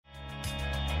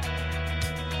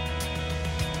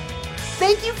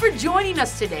Thank you for joining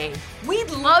us today. We'd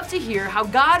love to hear how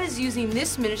God is using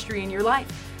this ministry in your life.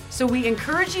 So we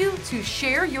encourage you to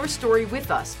share your story with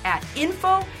us at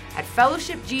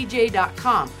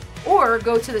info@fellowshipgj.com or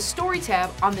go to the story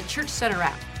tab on the Church Center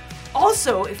app.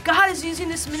 Also, if God is using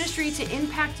this ministry to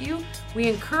impact you, we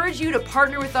encourage you to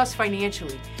partner with us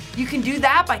financially. You can do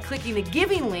that by clicking the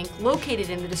giving link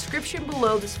located in the description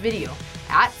below this video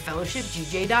at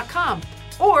fellowshipgj.com.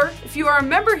 Or if you are a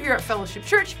member here at Fellowship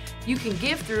Church, you can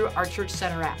give through our Church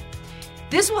Center app.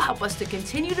 This will help us to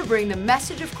continue to bring the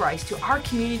message of Christ to our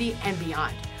community and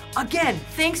beyond. Again,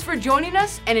 thanks for joining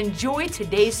us and enjoy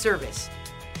today's service.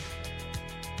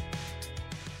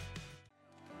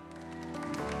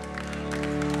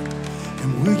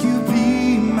 And will you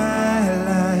be my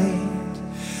light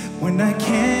when I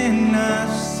cannot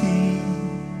see?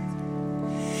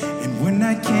 And when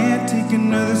I can't take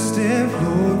another step,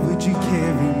 Lord, would you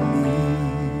carry me?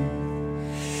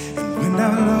 And when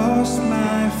I've lost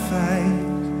my fight,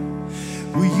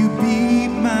 will you be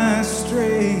my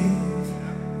strength?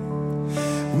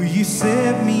 Will you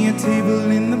set me a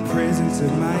table in the presence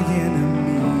of my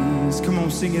enemies? Come on,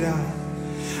 sing it out.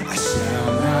 I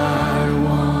shall not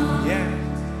want. Yeah.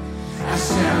 I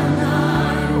shall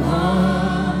not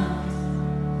want.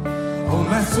 Oh,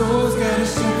 my soul's got a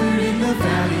shepherd in the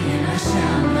valley, and I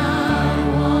shall not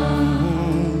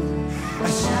want. I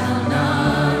shall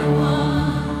not want.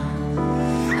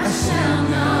 I shall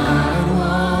not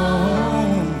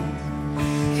want.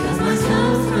 'Cause my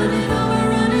soul's running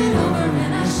over,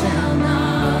 and I shall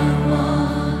not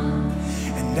want.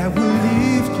 And I will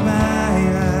lift my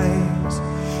eyes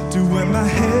to where my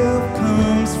help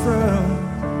comes from.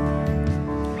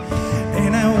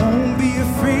 And I won't be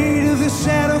afraid of the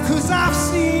shadow, 'cause I've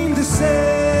seen the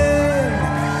sun.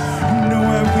 No,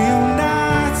 I will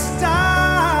not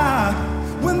stop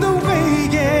when the way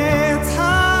gets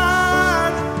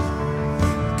hard,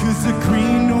 'cause the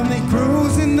green only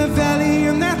grows in the valley,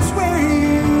 and that's where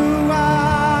you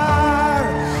are.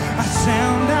 I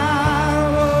shall not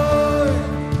worry.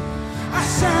 I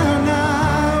shall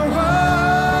not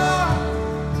worry,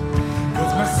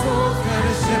 'cause my soul's got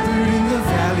a shepherd in the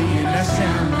valley, and I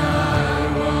shall not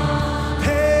want.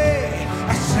 Hey,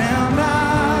 I shall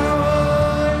not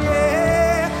want.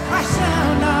 Yeah, I shall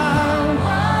not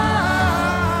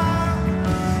want,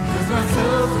 'cause my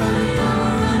soul's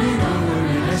running over,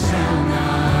 and I shall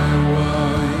not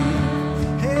want.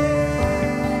 Hey,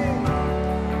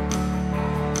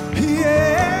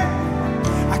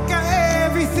 yeah, I got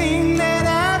everything that I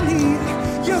need.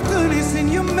 Your goodness and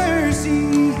your mercy.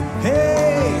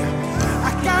 Hey,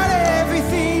 I got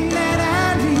everything that I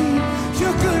need.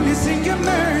 Your goodness and your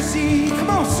mercy. Come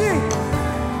on, sing.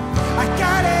 I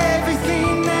got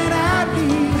everything that I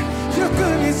need. Your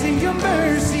goodness and your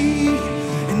mercy.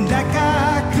 And I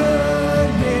got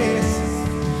goodness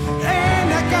and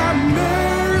I got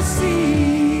mercy.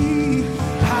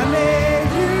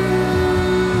 Hallelujah.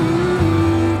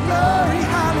 Glory,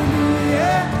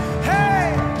 hallelujah. Hey,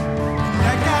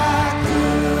 I got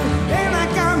good and I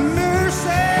got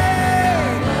mercy.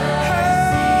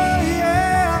 Hey,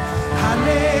 yeah.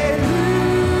 Hallelujah.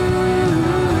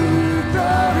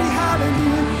 Glory,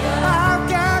 hallelujah. I've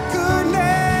got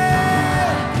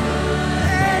goodness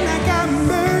and I got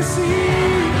mercy.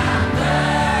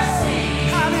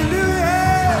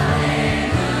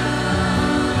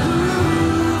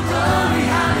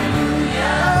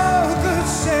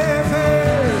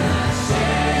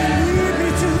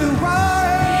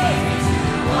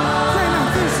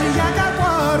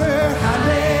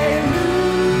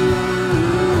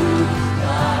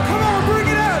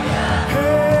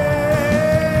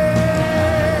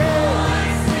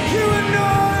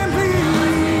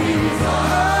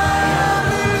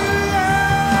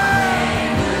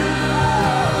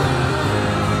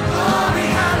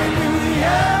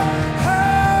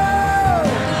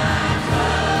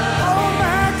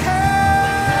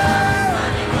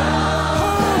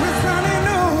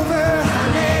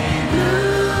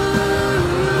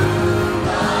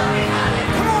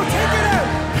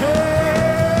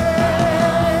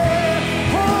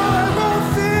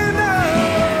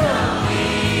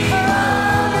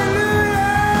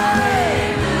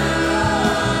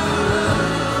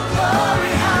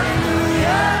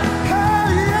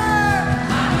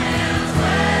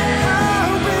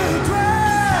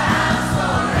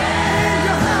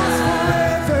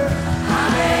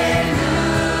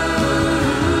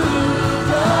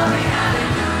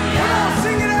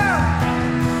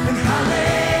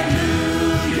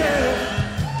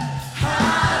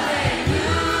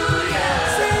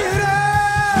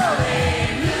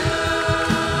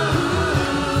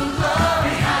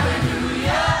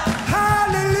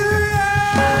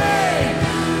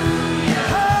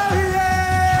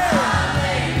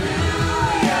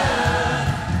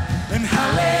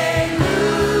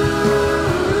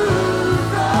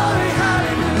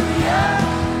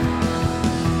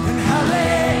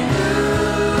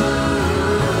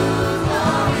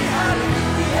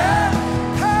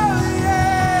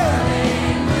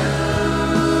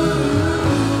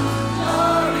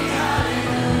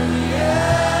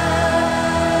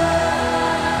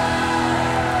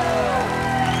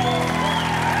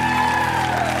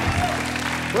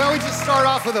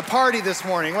 start off with a party this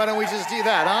morning. Why don't we just do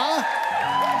that, huh?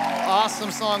 Awesome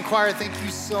song, choir. Thank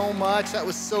you so much. That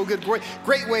was so good.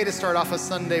 Great way to start off a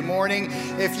Sunday morning.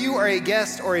 If you are a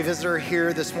guest or a visitor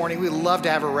here this morning, we'd love to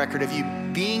have a record of you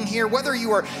being here, whether you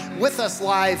are with us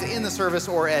live in the service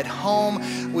or at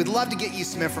home. We'd love to get you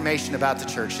some information about the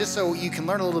church, just so you can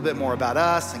learn a little bit more about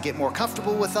us and get more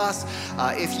comfortable with us.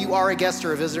 If you are a guest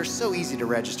or a visitor, so easy to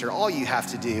register. All you have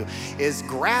to do is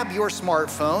grab your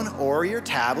smartphone or your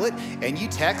tablet and you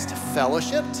text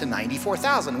fellowship to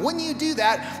 94,000. When you do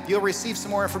that, you'll receive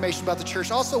some more information about the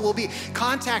church. Also, we'll be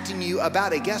contacting you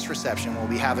about a guest reception we'll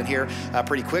be having here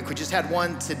pretty quick. We just had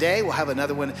one today. We'll have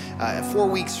another one 4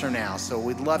 weeks from now. So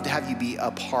we'd love to have you be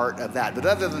a part of that. But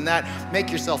other than that,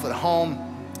 make yourself at home.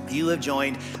 You have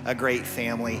joined a great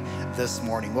family this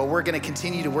morning. Well, we're going to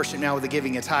continue to worship now with the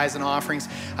giving of tithes and offerings.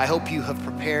 I hope you have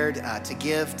prepared to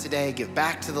give today, give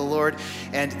back to the Lord.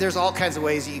 And there's all kinds of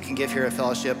ways that you can give here at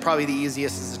Fellowship. Probably the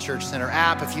easiest is the Church Center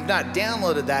app. If you've not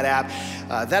downloaded that app,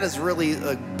 that is really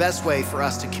the best way for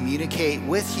us to communicate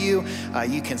with you.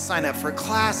 You can sign up for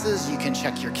classes. You can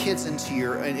check your kids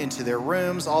into their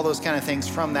rooms, all those kind of things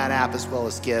from that app, as well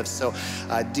as give. So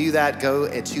do that. Go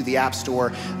to the App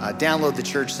Store, download the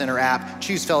Church Center app,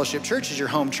 choose Fellowship Church as your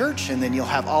home church, and then you'll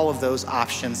have all of those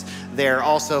options there.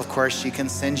 Also, of course, you can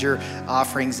send your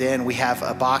offerings in. We have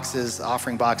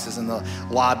offering boxes in the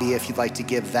lobby if you'd like to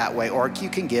give that way, or you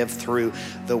can give through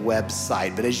the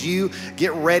website. But as you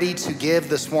get ready to give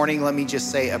this morning, let me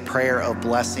just say a prayer of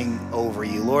blessing over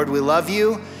you. Lord, we love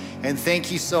you, and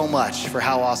thank you so much for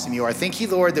how awesome you are. Thank you,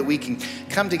 Lord, that we can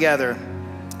come together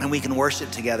and we can worship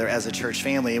together as a church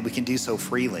family, and we can do so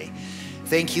freely.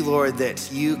 Thank you, Lord, that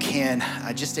you can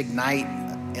just ignite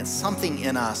something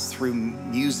in us through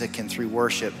music and through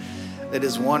worship that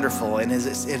is wonderful and it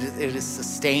is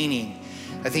sustaining.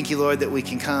 I thank you, Lord, that we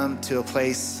can come to a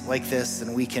place like this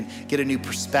and we can get a new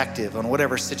perspective on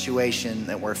whatever situation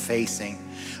that we're facing.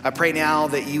 I pray now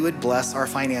that you would bless our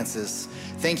finances.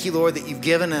 Thank you, Lord, that you've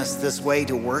given us this way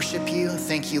to worship you.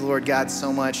 Thank you, Lord God,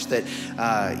 so much that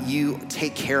you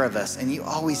take care of us and you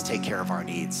always take care of our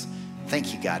needs.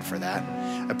 Thank you, God, for that.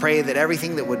 I pray that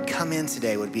everything that would come in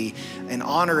today would be in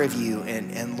honor of you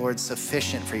and Lord,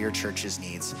 sufficient for your church's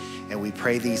needs. And we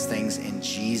pray these things in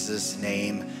Jesus'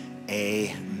 name,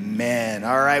 amen.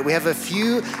 All right, we have a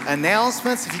few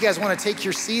announcements. If you guys want to take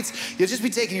your seats, you'll just be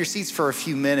taking your seats for a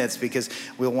few minutes because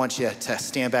we'll want you to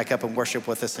stand back up and worship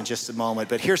with us in just a moment.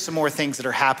 But here's some more things that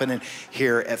are happening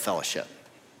here at Fellowship.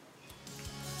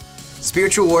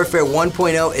 Spiritual Warfare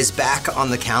 1.0 is back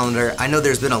on the calendar. I know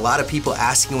there's been a lot of people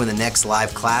asking when the next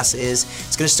live class is.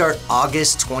 It's gonna start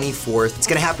August 24th. It's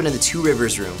gonna happen in the Two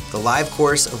Rivers room. The live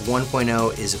course of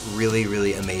 1.0 is really,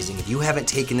 really amazing. If you haven't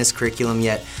taken this curriculum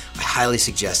yet, I highly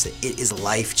suggest it. It is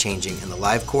life-changing, and the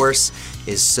live course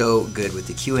is so good with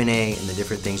the Q&A and the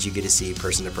different things you get to see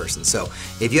person to person. So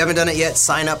if you haven't done it yet,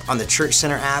 sign up on the Church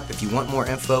Center app. If you want more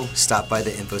info, stop by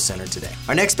the info center today.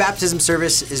 Our next baptism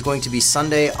service is going to be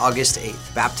Sunday, August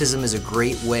 8th. Baptism is a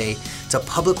great way to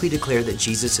publicly declare that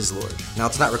Jesus is Lord. Now,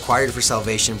 it's not required for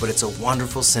salvation, but it's a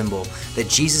wonderful symbol that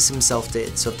Jesus himself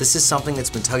did. So if this is something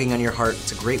that's been tugging on your heart,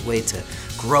 it's a great way to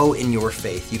grow in your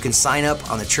faith. You can sign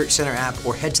up on the Church Center app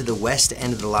or head to the west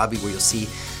end of the lobby where you'll see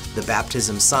the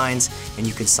baptism signs, and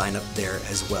you can sign up there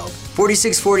as well.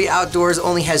 4640 Outdoors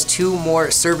only has 2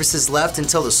 more services left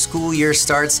until the school year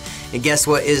starts, and guess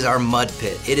what is our mud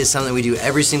pit? It is something we do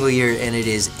every single year, and it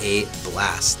is a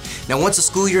blast. Now, once the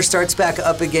school year starts back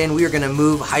up again, we are gonna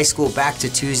move high school back to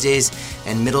Tuesdays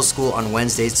and middle school on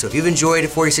Wednesdays. So if you've enjoyed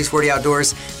 4640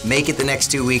 Outdoors, make it the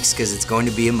next 2 weeks because it's going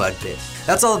to be a mud pit.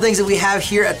 That's all the things that we have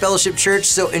here at Fellowship Church,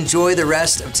 so enjoy the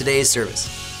rest of today's service.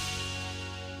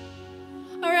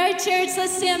 All right, church,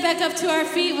 let's stand back up to our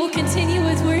feet. We'll continue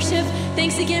with worship.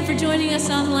 Thanks again for joining us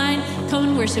online. Come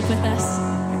and worship with us.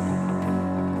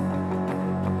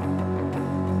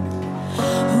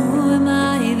 Who am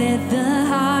I that the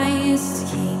highest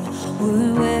king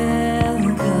would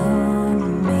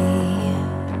welcome me?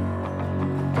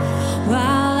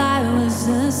 While I was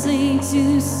asleep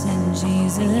to sin,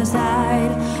 Jesus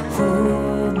died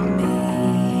for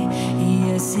me.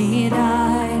 Yes, he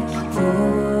died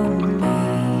for me.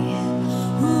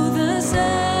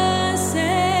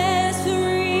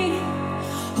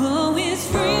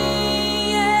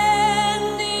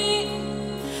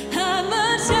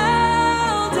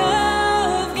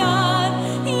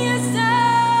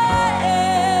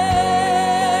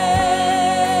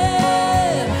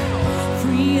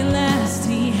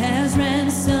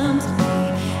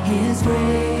 His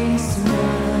grace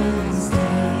runs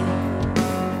deep.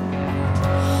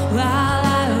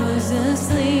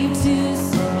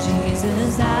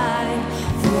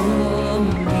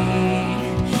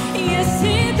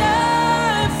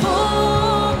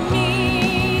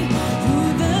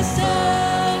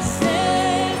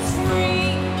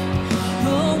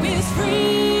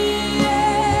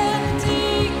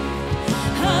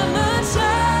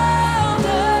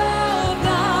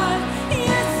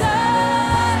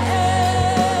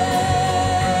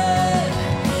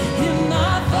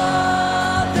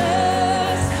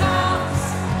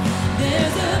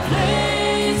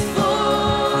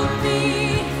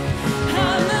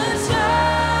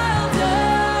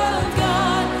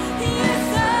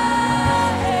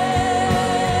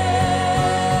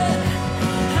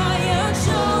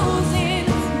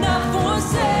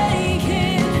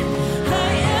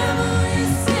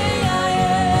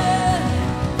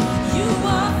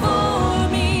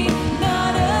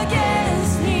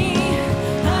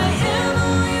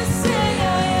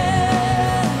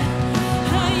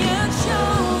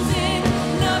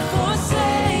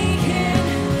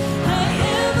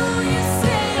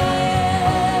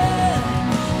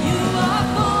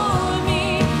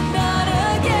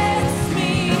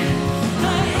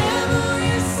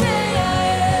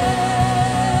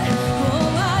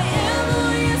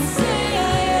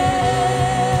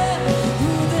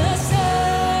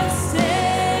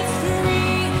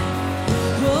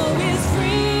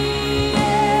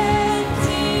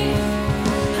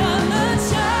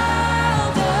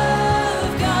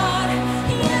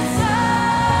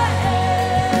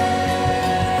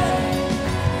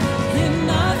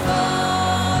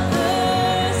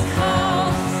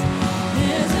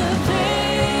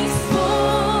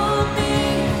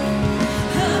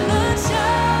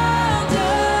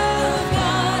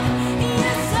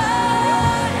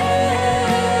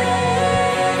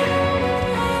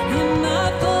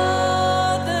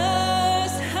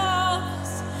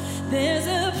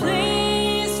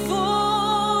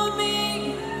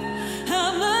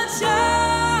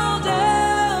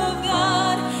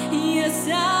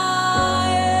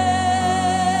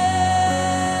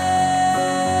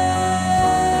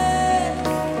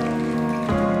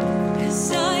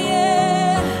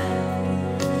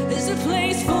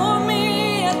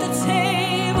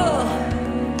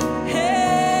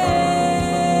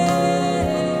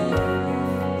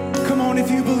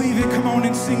 believe it? Come on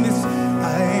and sing this.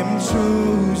 I am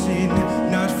chosen,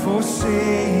 not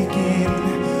forsaken.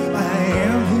 I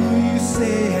am who you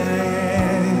say I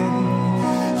am.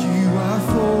 You are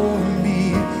for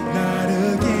me, not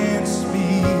against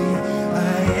me.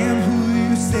 I am who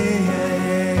you say I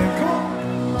am. Come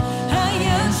on. I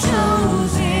am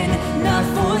chosen, not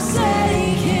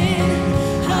forsaken.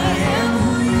 I am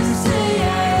who you say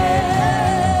I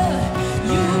am.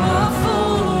 You are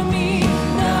for me,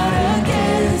 not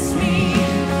against me.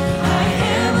 I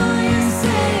am who you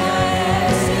say I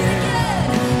am.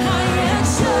 I am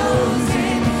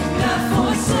chosen, not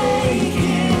forsaken.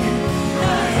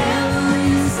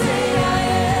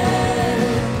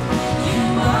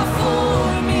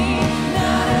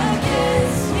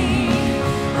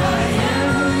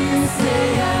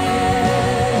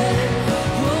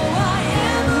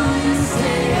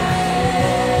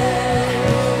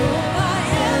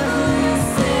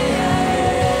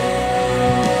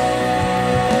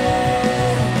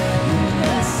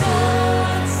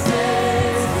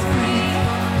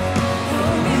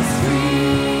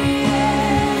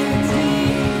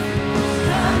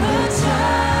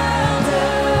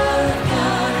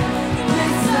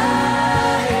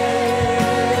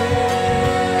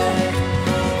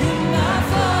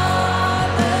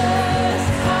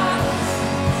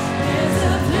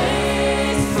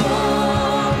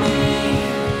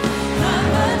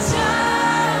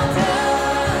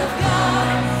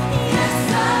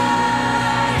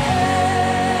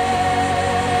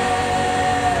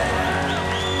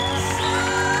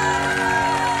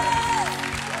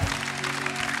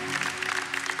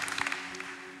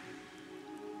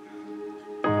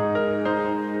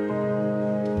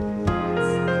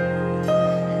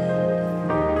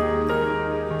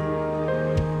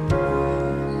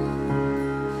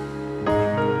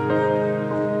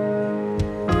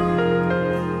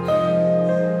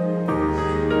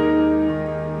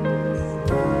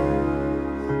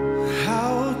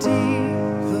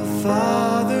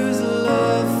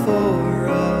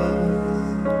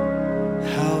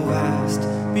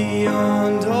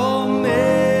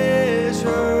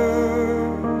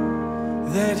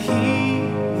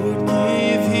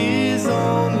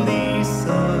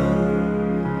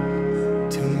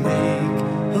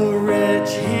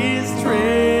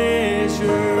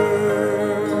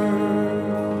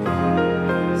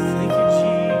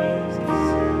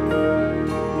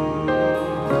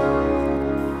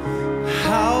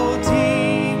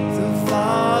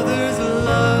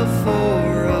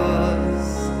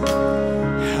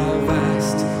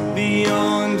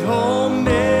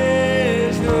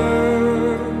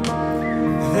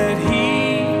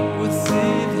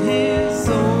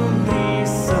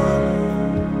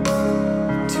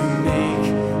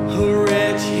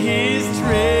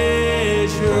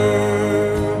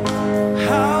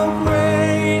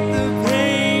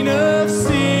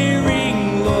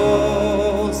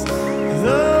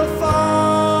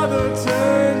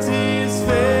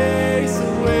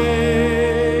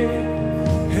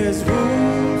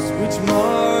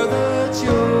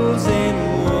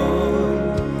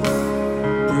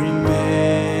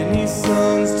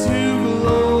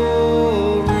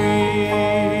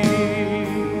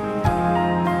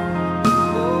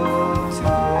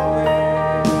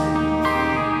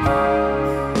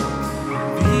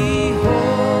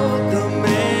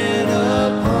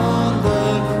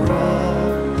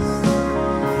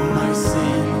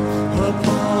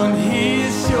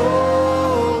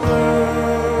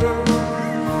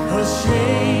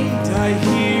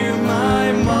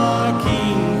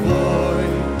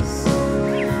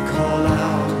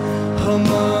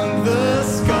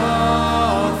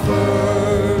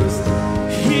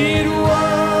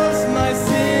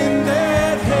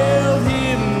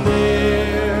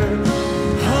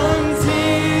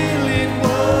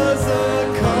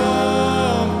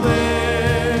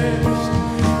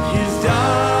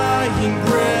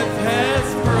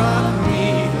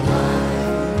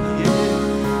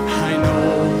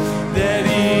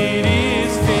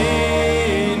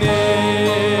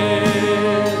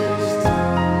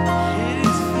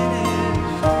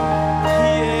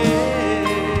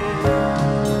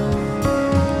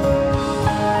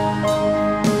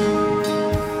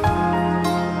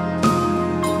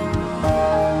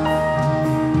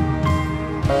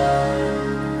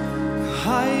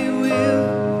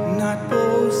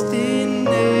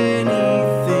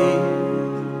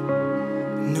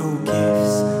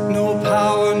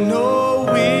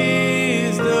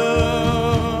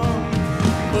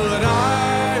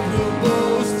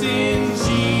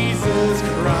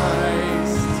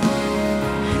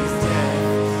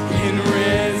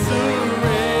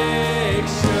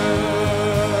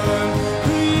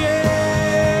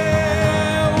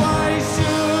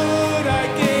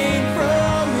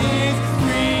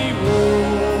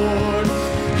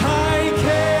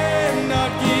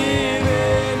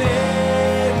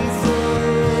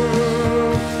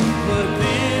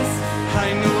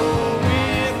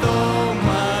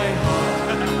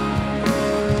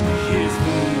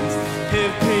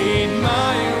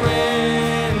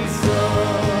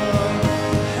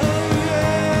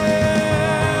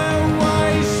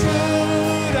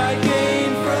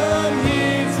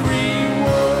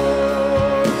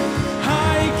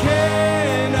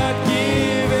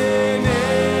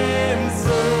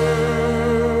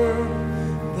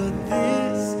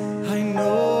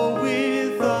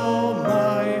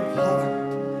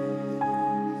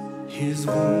 His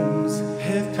wounds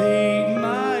have paid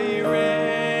my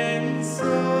ransom.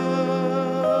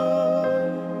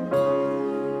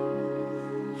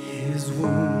 His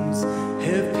wounds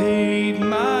have paid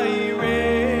my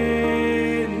ransom.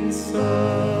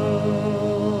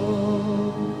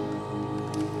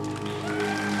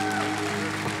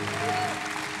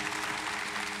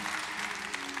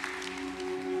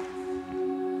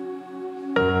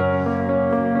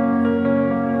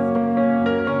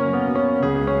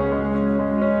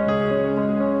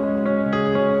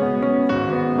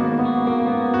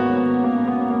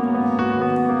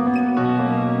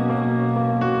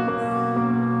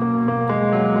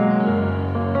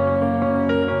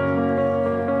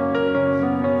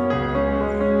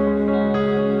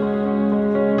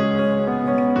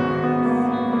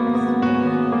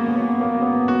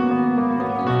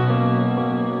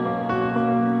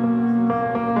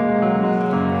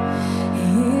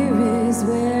 Here is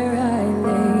where I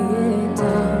lay it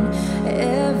down,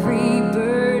 every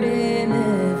burden,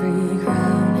 every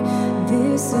crown.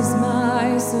 This is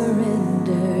my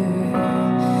surrender.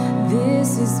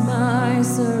 This is my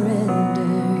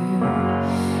surrender.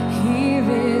 Here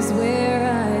is where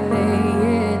I lay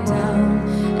it down,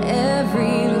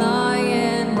 every lie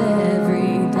and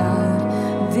every doubt.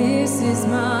 This is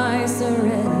my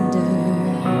surrender.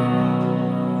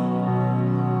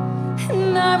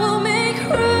 And I will make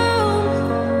room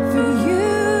for you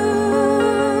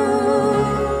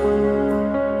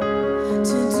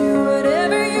to do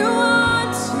whatever you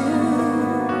want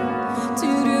to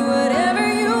do whatever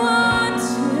you want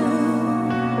to.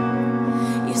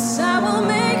 Yes, I will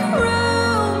make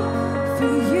room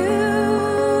for you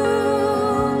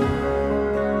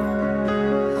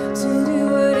to do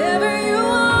whatever you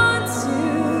want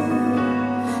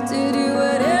to do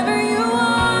whatever you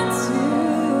want to.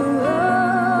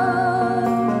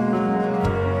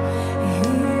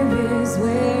 Here is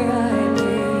where I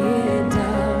lay it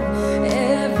down,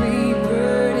 every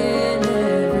burden,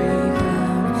 every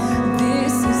crown.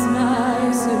 This is my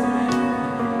surrender.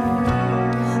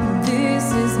 This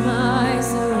is my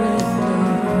surrender.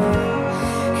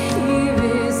 Here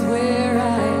is where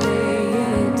I lay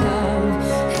it down,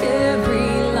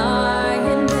 every lie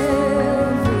and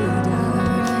every doubt.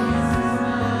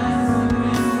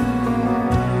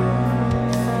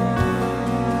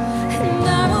 And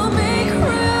I will make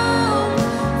room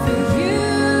for you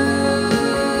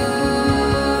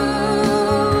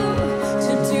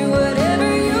to do whatever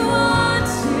you want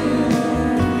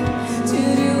to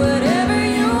do whatever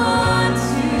you want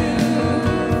to.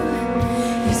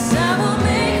 Yes, I will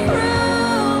make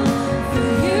room for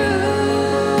you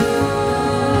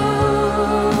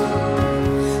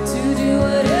to do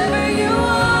whatever you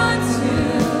want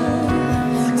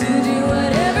to do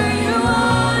whatever you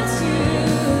want to.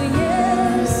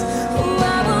 Yeah.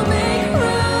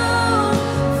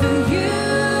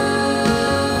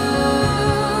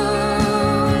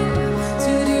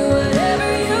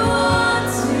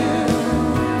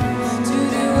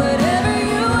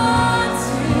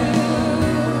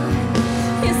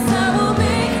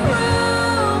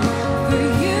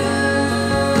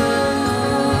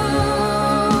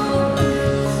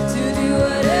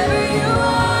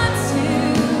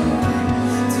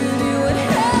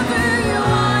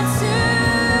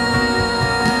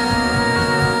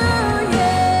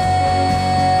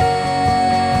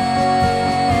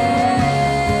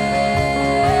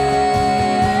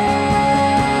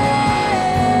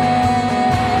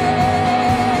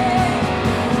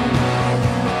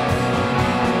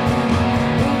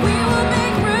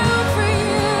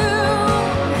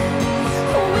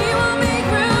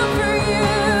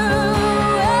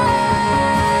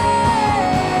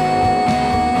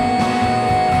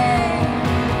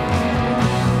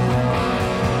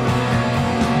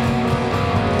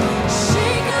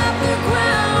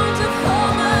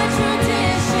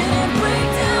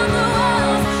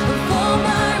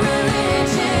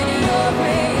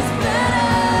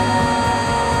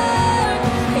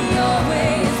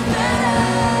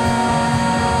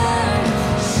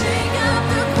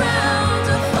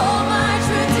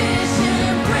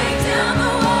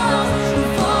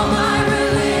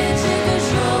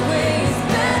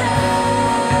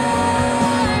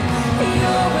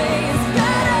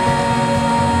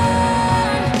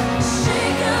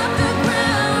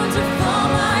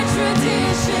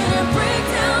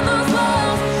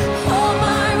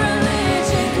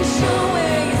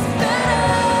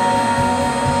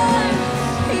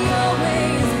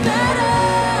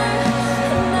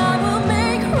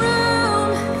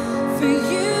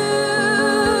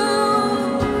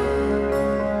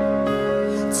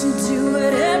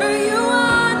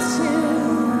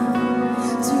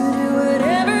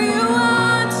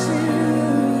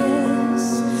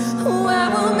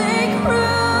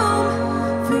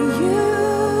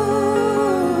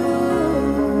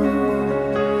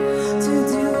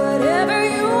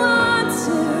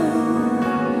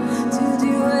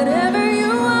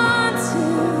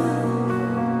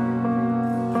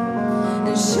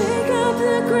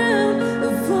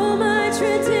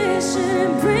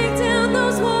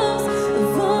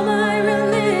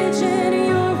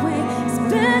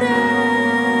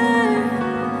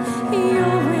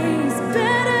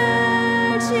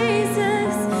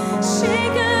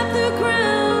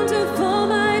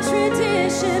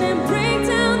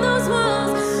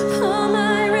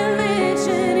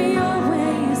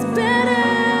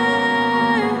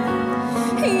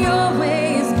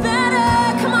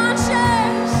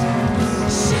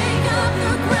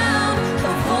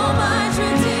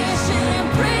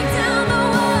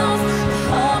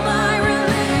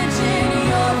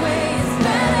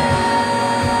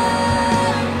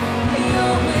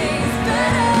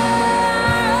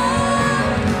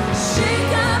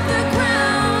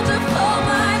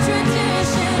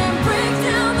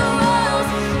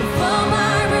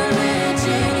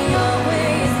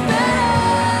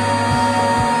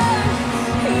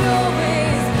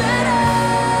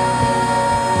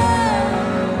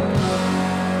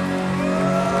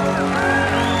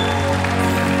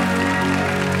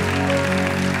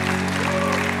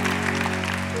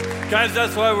 Guys,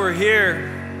 that's why we're here,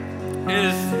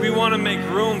 is we want to make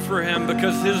room for him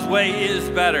because his way is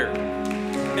better.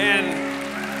 And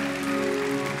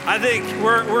I think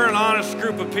we're an honest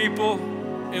group of people,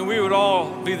 and we would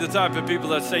all be the type of people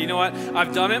that say, you know what,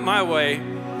 I've done it my way,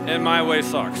 and my way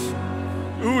sucks.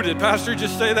 Ooh, did Pastor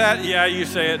just say that? Yeah, you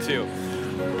say it too.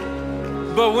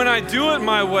 But when I do it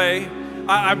my way,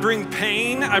 I bring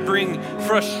pain, I bring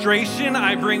frustration,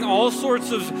 I bring all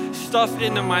sorts of stuff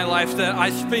into my life that I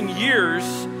spend years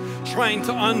trying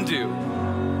to undo.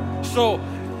 So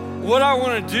what I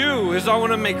want to do is I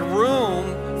want to make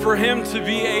room for him to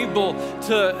be able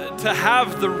to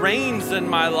have the reins in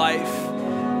my life,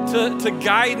 to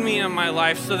guide me in my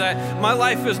life, so that my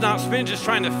life is not spent just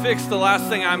trying to fix the last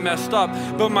thing I messed up,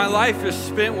 but my life is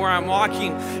spent where I'm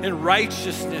walking in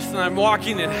righteousness, and I'm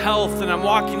walking in health, and I'm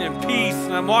walking in peace,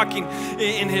 and I'm walking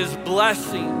in his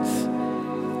blessings.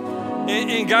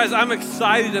 And guys, I'm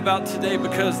excited about today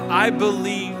because I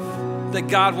believe that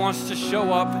God wants to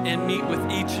show up and meet with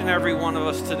each and every one of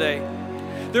us today.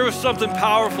 There was something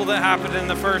powerful that happened in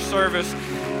the first service.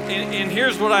 And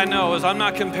here's what I know is I'm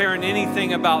not comparing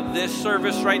anything about this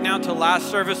service right now to last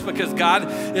service, because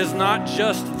God is not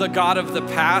just the God of the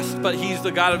past, but he's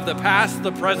the God of the past,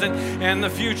 the present, and the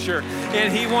future.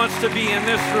 And he wants to be in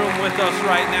this room with us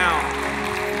right now.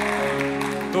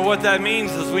 But what that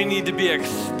means is we need to be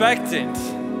expectant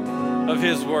of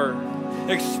his word,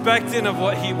 expectant of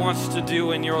what he wants to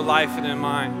do in your life and in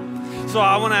mine. So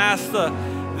I want to ask the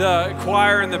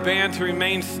choir and the band to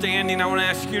remain standing. I want to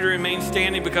ask you to remain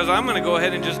standing because I'm going to go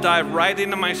ahead and just dive right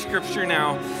into my scripture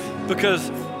now, because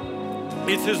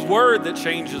it's his word that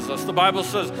changes us. The Bible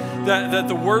says that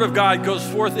the word of God goes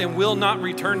forth and will not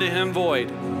return to him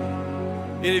void.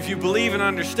 And if you believe and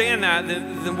understand that,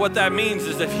 then what that means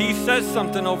is if he says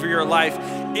something over your life,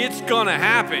 it's going to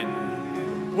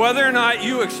happen. Whether or not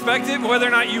you expect it, whether or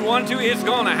not you want to, it's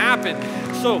going to happen.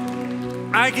 So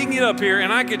I can get up here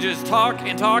and I could just talk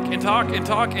and talk and talk and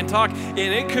talk and talk, and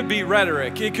it could be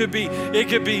rhetoric, it could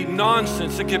be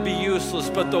nonsense, it could be useless,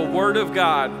 but the word of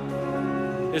God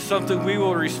is something we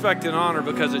will respect and honor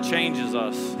because it changes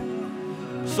us.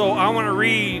 So I want to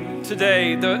read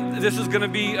today, this is going to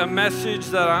be a message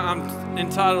that I'm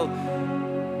entitled,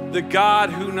 The God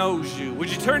Who Knows You.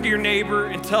 Would you turn to your neighbor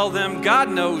and tell them,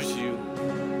 God knows you.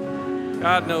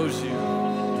 God knows you.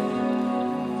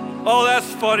 Oh,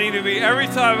 that's funny to me. Every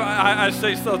time I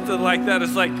say something like that,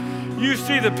 it's like you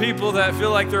see the people that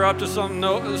feel like they're up to something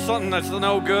that's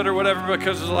no good or whatever,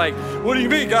 because it's like, what do you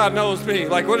mean God knows me?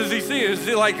 Like, what does he see? Is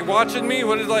he like watching me?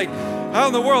 What is like, how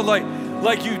in the world,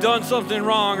 like you've done something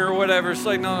wrong or whatever? It's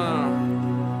like,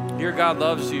 no. Your God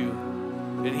loves you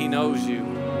and he knows you.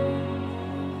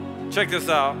 Check this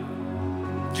out.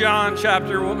 John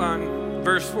chapter 1,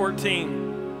 verse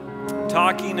 14,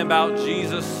 talking about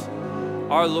Jesus,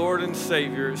 our Lord and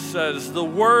Savior, says, the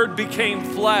Word became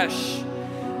flesh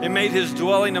and made his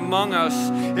dwelling among us,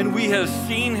 and we have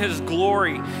seen his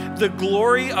glory, the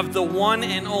glory of the one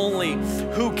and only,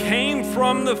 who came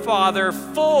from the Father,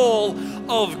 full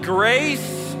of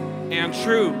grace and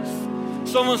truth.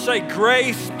 Someone say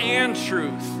grace and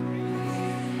truth.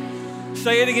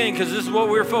 Say it again, because this is what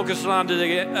we're focused on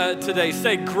today.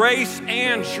 Say grace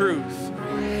and truth.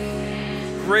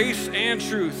 Grace and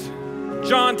truth.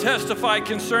 John testified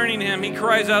concerning him. He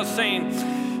cries out saying,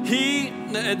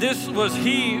 this was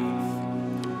he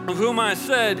of whom I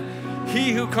said,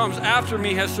 he who comes after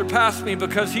me has surpassed me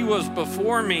because he was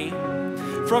before me.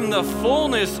 From the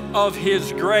fullness of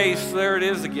his grace, there it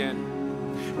is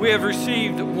again, we have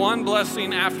received one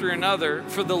blessing after another.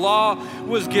 For the law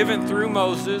was given through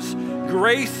Moses.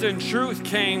 Grace and truth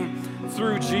came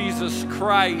through Jesus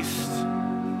Christ.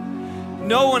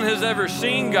 No one has ever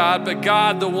seen God, but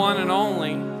God, the one and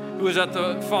only, who is at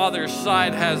the Father's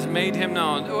side, has made him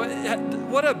known.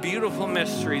 What a beautiful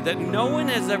mystery that no one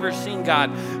has ever seen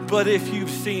God. But if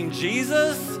you've seen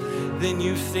Jesus, then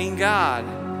you've seen God.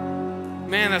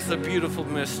 Man, that's a beautiful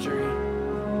mystery.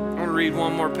 I'm going to read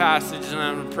one more passage and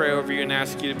I'm going to pray over you and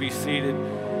ask you to be seated.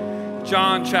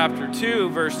 John chapter 2,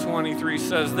 verse 23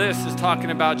 says this, is talking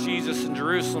about Jesus in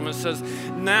Jerusalem. It says,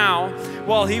 now,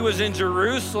 while he was in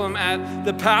Jerusalem at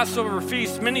the Passover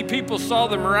feast, many people saw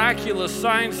the miraculous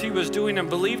signs he was doing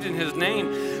and believed in his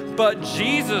name. But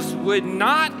Jesus would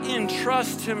not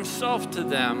entrust himself to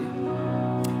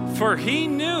them, for he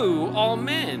knew all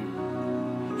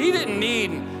men. He didn't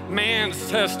need man's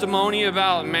testimony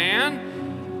about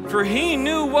man, for he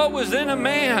knew what was in a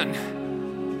man.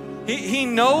 He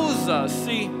knows us.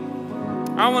 See,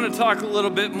 I want to talk a little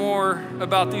bit more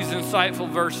about these insightful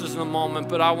verses in a moment,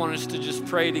 but I want us to just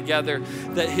pray together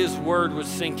that his word would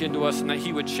sink into us and that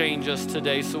he would change us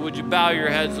today. So would you bow your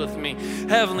heads with me?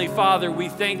 Heavenly Father, we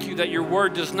thank you that your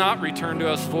word does not return to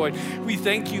us void. We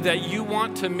thank you that you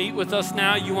want to meet with us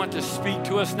now. You want to speak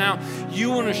to us now.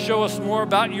 You want to show us more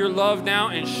about your love now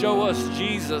and show us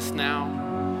Jesus now.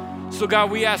 So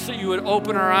God, we ask that you would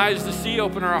open our eyes to see,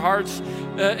 open our hearts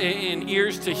and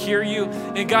ears to hear you.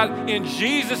 And God, in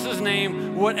Jesus'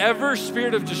 name, whatever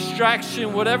spirit of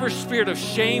distraction, whatever spirit of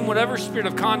shame, whatever spirit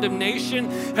of condemnation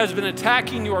has been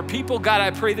attacking your people, God,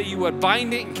 I pray that you would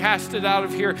bind it and cast it out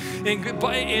of here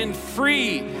and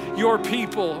free your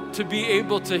people to be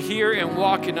able to hear and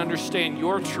walk and understand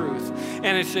your truth.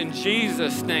 And it's in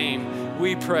Jesus' name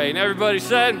we pray. And everybody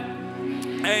said,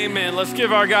 amen. Let's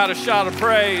give our God a shout of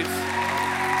praise.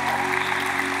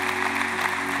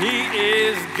 He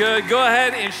is good. Go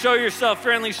ahead and show yourself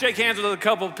friendly. Shake hands with a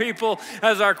couple of people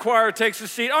as our choir takes a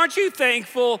seat. Aren't you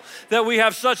thankful that we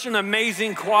have such an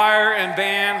amazing choir and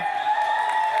band?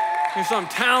 There's some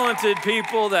talented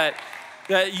people that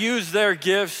use their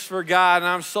gifts for God, and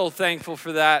I'm so thankful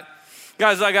for that.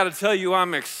 Guys, I got to tell you,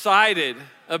 I'm excited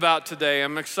about today.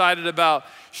 I'm excited about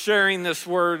sharing this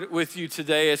word with you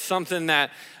today. It's something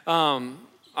that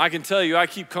I can tell you I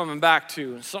keep coming back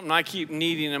to. It's something I keep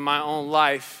needing in my own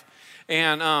life.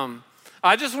 And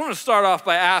I just want to start off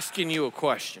by asking you a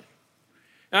question.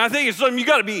 And I think it's something you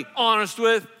got to be honest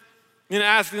with in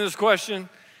asking this question.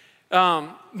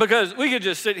 Because we could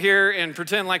just sit here and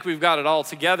pretend like we've got it all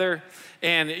together.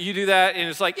 And you do that and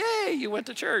it's like, yay, you went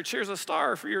to church. Here's a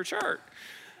star for your chart.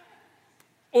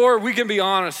 Or we can be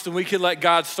honest and we can let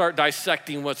God start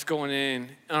dissecting what's going in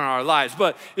our lives.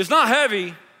 But it's not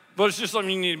heavy, but it's just something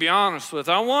you need to be honest with.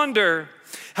 I wonder,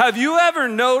 have you ever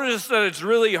noticed that it's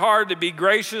really hard to be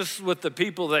gracious with the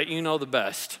people that you know the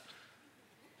best?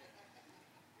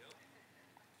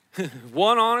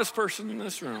 One honest person in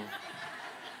this room.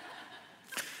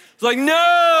 It's like, no,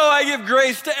 I give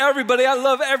grace to everybody. I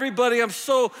love everybody.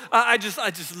 I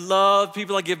just love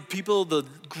people. I give people the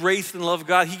grace and love of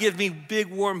God. He gives me big,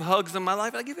 warm hugs in my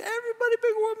life. I give everybody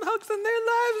big, warm hugs in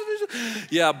their lives.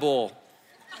 Yeah, bull.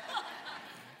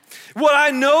 What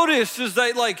I noticed is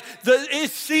that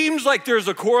it seems like there's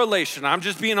a correlation. I'm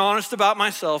just being honest about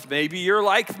myself. Maybe you're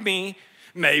like me.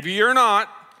 Maybe you're not.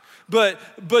 But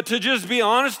to just be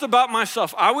honest about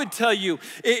myself, I would tell you,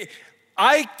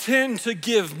 I tend to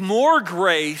give more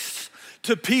grace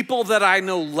to people that I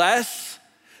know less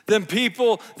than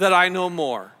people that I know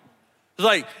more.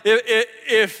 Like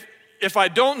if I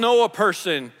don't know a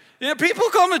person, people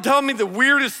come and tell me the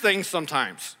weirdest things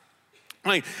sometimes.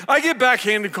 Like, I get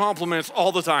backhanded compliments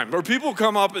all the time, or people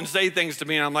come up and say things to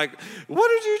me, and I'm like, what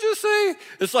did you just say?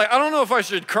 It's like, I don't know if I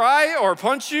should cry or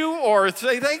punch you or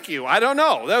say thank you. I don't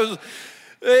know. That was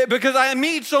because I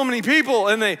meet so many people,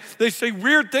 and they say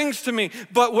weird things to me.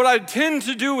 But what I tend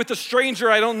to do with a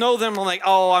stranger, I don't know them, I'm like,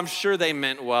 oh, I'm sure they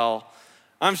meant well.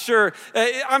 I'm sure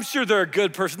they're a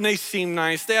good person. They seem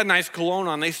nice. They had nice cologne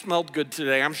on. They smelled good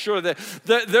today. I'm sure that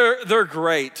they're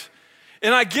great.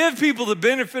 And I give people the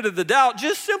benefit of the doubt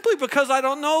just simply because I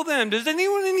don't know them. Does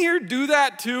anyone in here do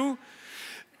that too?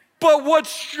 But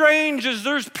what's strange is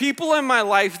there's people in my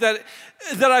life that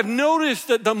I've noticed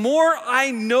that the more I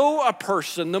know a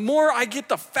person, the more I get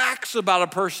the facts about a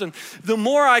person, the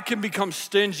more I can become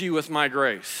stingy with my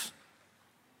grace.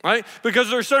 Right? Because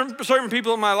there's certain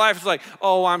people in my life, it's like,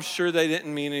 oh, I'm sure they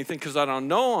didn't mean anything because I don't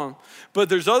know them. But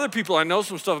there's other people I know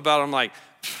some stuff about, I'm like,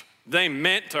 they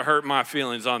meant to hurt my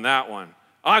feelings on that one.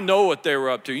 I know what they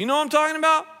were up to. You know what I'm talking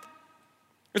about?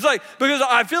 It's like, because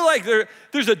I feel like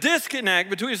there's a disconnect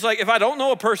between, it's like, if I don't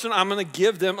know a person, I'm going to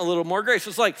give them a little more grace.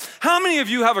 It's like, how many of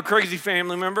you have a crazy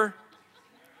family member?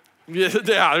 Yeah,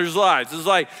 there's lots. It's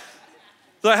like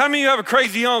how many of you have a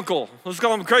crazy uncle? Let's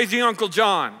call him Crazy Uncle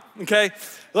John, okay?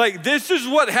 Like, this is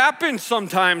what happens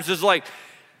sometimes is like,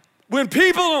 when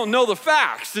people don't know the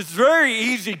facts, it's very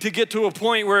easy to get to a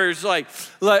point where it's like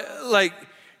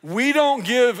we don't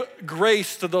give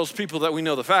grace to those people that we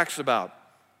know the facts about.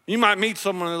 You might meet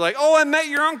someone and they're like, oh, I met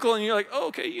your uncle. And you're like, oh,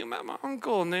 okay, you met my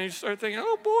uncle. And then you start thinking,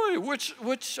 oh boy,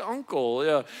 which uncle?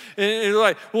 Yeah. And you're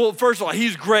like, well, first of all,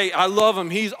 he's great. I love him.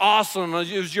 He's awesome.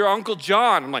 It was your Uncle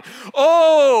John. I'm like,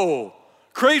 oh,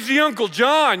 Crazy Uncle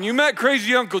John, you met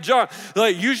Crazy Uncle John.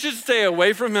 Like, you should stay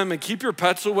away from him and keep your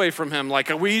pets away from him. Like,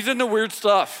 he's into weird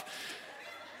stuff.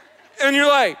 And you're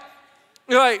like,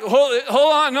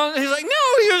 hold on. No. He's like,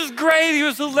 no, he was great. He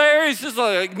was hilarious. Just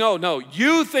like, no,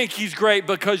 you think he's great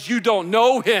because you don't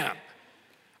know him.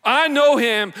 I know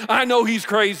him. I know he's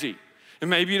crazy. And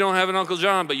maybe you don't have an Uncle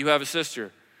John, but you have a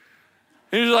sister.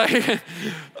 And he's like,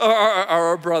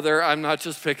 our brother, I'm not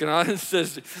just picking on him,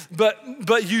 says,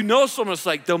 but you know someone, it's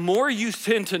like the more you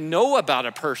tend to know about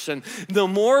a person, the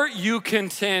more you can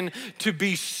tend to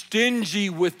be stingy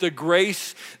with the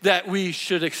grace that we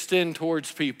should extend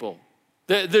towards people.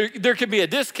 There can be a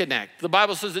disconnect. The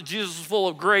Bible says that Jesus is full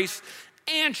of grace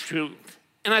and truth.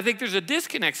 And I think there's a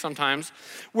disconnect sometimes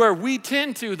where we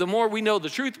tend to, the more we know the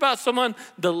truth about someone,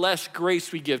 the less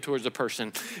grace we give towards a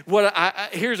person.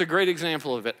 Here's a great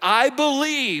example of it. I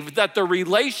believe that the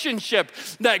relationship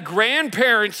that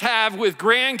grandparents have with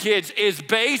grandkids is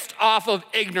based off of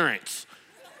ignorance.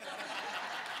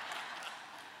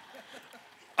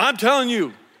 I'm telling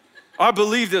you. I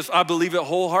believe this. I believe it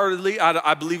wholeheartedly.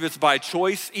 I believe it's by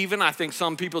choice even. I think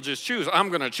some people just choose. I'm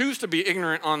going to choose to be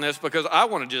ignorant on this because I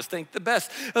want to just think the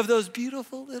best of those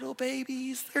beautiful little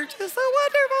babies. They're just so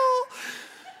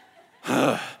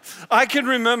wonderful. I can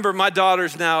remember my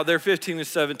daughters now, they're 15 and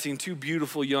 17, two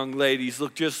beautiful young ladies,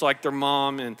 look just like their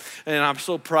mom, and I'm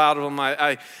so proud of them.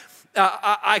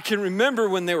 I can remember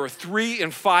when they were 3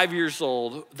 and 5 years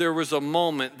old, there was a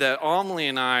moment that Amelie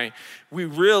and we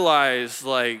realized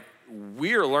like,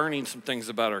 we are learning some things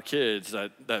about our kids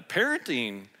that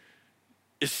parenting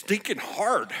is stinking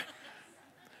hard,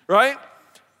 right?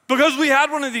 Because we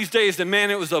had one of these days and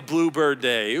man, it was a bluebird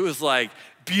day. It was like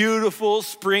beautiful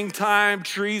springtime,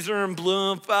 trees are in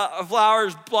bloom,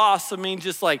 flowers blossoming,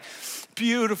 just like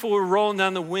beautiful. We're rolling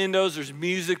down the windows, there's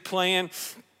music playing.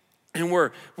 And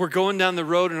we're going down the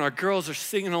road and our girls are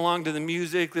singing along to the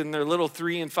music in their little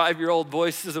 3 and 5 year old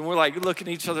voices. And we're like looking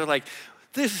at each other like,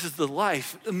 this is the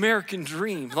life, American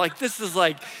dream. Like this is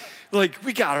like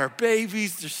we got our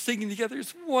babies, they're singing together.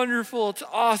 It's wonderful, it's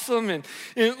awesome. And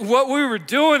what we were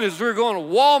doing is we were going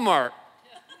to Walmart.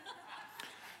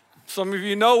 Some of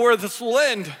you know where this will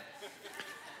end.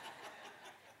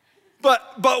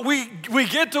 But we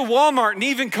get to Walmart, and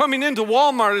even coming into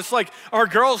Walmart, it's like our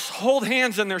girls hold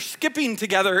hands and they're skipping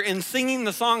together and singing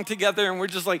the song together, and we're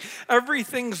just like,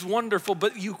 everything's wonderful.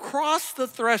 But you cross the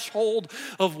threshold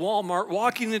of Walmart,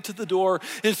 walking into the door,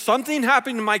 and something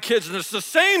happened to my kids, and it's the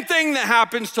same thing that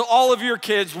happens to all of your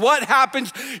kids. What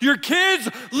happens? Your kids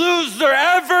lose their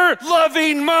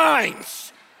ever-loving minds.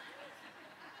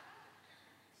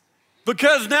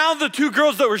 Because now the two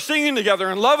girls that were singing together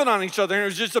and loving on each other, and it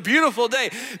was just a beautiful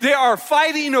day, they are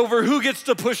fighting over who gets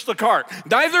to push the cart.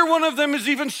 Neither one of them is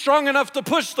even strong enough to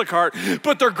push the cart,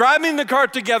 but they're grabbing the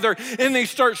cart together and they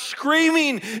start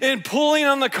screaming and pulling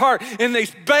on the cart and they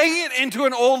bang it into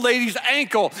an old lady's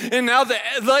ankle. And now the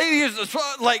lady is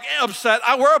like upset.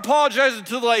 We're apologizing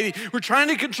to the lady. We're trying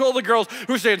to control the girls.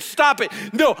 We're saying, stop it.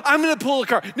 No, I'm gonna pull the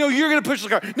cart. No, you're gonna push the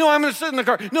cart. No, I'm gonna sit in the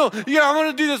cart. No, yeah, I'm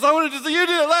gonna do this. I wanna do this. You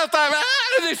did it last time.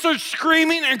 And they start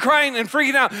screaming and crying and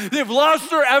freaking out. They've lost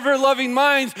their ever-loving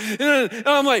minds. And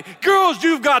I'm like, girls,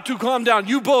 you've got to calm down.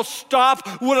 You both stop.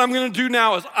 What I'm going to do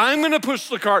now is I'm going to push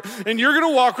the cart, and you're going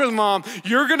to walk with mom.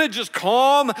 You're going to just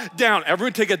calm down.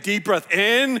 Everyone take a deep breath.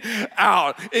 In,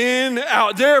 out, in,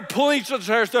 out. They're pulling each other's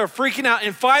hair. They're freaking out.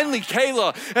 And finally,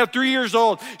 Kayla, at 3 years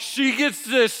old, she gets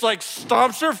this, like,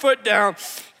 stomps her foot down,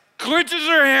 clenches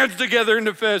her hands together in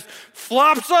a fist,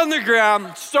 flops on the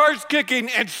ground, starts kicking,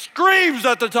 and screams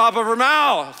at the top of her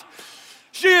mouth.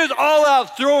 She is all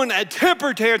out throwing a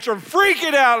temper tantrum,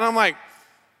 freaking out. And I'm like,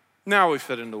 now we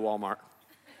fit into Walmart.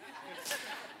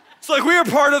 It's like we are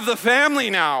part of the family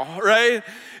now, right?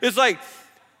 It's like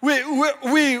we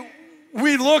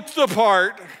looked the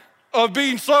part of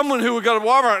being someone who would go to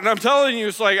Walmart. And I'm telling you,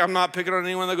 it's like, I'm not picking on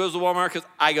anyone that goes to Walmart because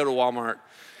I go to Walmart.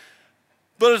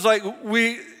 But it's like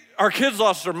our kids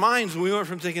lost their minds, and we went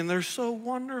from thinking they're so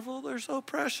wonderful, they're so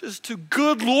precious, to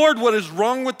good Lord, what is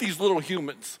wrong with these little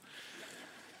humans?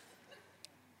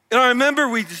 And I remember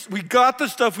we got the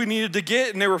stuff we needed to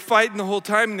get, and they were fighting the whole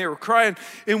time, and they were crying,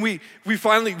 and we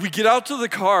finally get out to the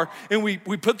car, and we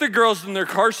put the girls in their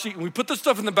car seat, and we put the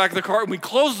stuff in the back of the car, and we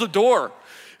closed the door,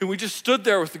 and we just stood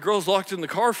there with the girls locked in the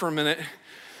car for a minute.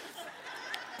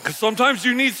 Because sometimes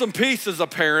you need some peace as a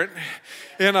parent.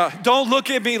 And don't look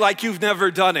at me like you've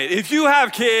never done it. If you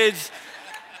have kids,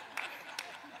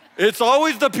 it's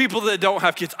always the people that don't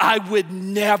have kids. I would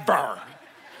never.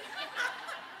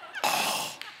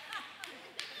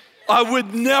 I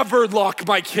would never lock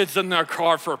my kids in their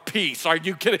car for peace. Are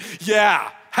you kidding? Yeah,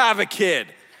 have a kid.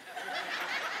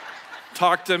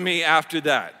 Talk to me after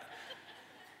that.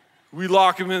 We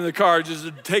lock them in the car, just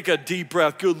take a deep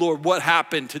breath. Good Lord, what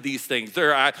happened to these things?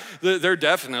 They're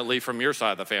definitely from your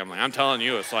side of the family. I'm telling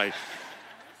you, it's like,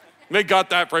 they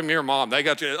got that from your mom. They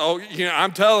got you,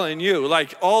 I'm telling you,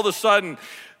 like all of a sudden,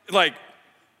 like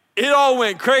it all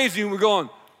went crazy and we're going,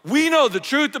 We know the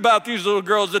truth about these little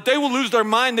girls, that they will lose their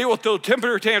mind, they will throw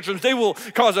temper tantrums, they will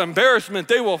cause embarrassment,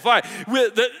 they will fight.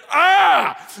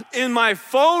 And my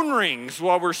phone rings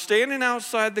while we're standing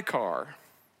outside the car,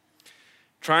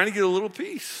 trying to get a little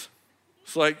peace.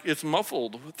 It's like it's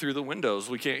muffled through the windows.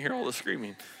 We can't hear all the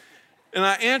screaming. And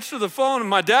I answer the phone, and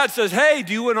my dad says, hey,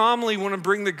 do you and Amelie want to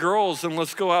bring the girls and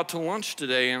let's go out to lunch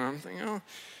today? And I'm thinking, oh,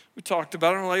 we talked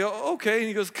about it. And I'm like, oh, okay. And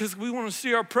he goes, because we want to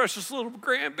see our precious little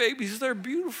grandbabies. They're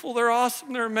beautiful. They're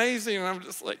awesome. They're amazing. And I'm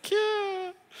just like,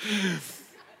 yeah.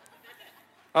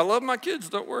 I love my kids,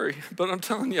 don't worry. But I'm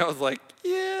telling you, I was like,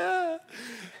 yeah.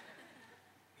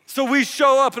 So we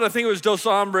show up, and I think it was Dos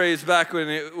Hombres back when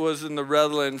it was in the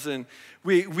Redlands. And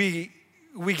we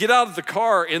get out of the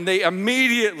car, and they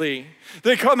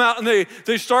come out and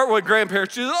they start what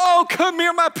grandparents do. Oh, come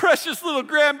here, my precious little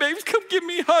grandbabies. Come give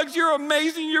me hugs. You're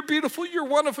amazing. You're beautiful. You're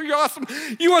wonderful. You're awesome.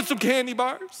 You want some candy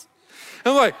bars?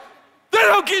 I'm like, they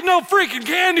don't get no freaking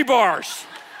candy bars.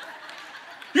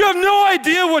 You have no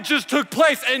idea what just took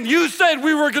place. And you said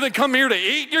we were going to come here to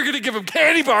eat. You're going to give them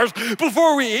candy bars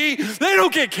before we eat. They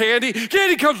don't get candy.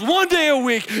 Candy comes one day a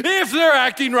week if they're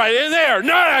acting right. And they are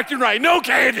not acting right. No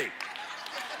candy.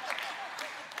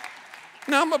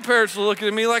 Now my parents are looking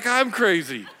at me like I'm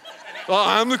crazy. Well,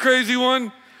 I'm the crazy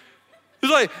one. It's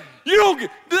like, they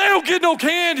don't get no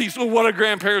candy. So what do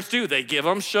grandparents do? They give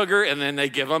them sugar and then they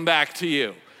give them back to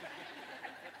you.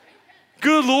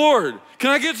 Good Lord.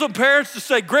 Can I get some parents to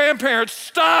say, grandparents,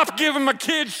 stop giving my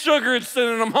kids sugar and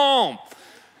sending them home?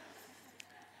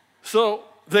 So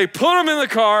they put them in the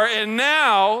car, and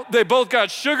now they both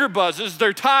got sugar buzzes.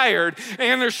 They're tired,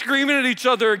 and they're screaming at each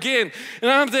other again.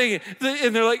 And I'm thinking,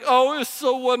 and they're like, oh, it's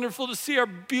so wonderful to see our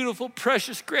beautiful,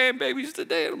 precious grandbabies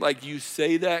today. And I'm like, you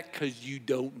say that because you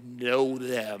don't know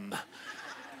them.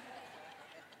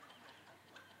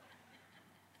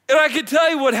 And I can tell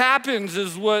you what happens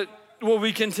is what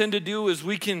we can tend to do is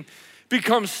we can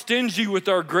become stingy with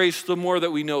our grace the more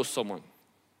that we know someone.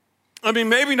 I mean,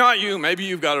 maybe not you. Maybe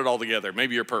you've got it all together.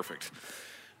 Maybe you're perfect.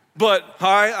 But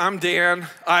hi, I'm Dan.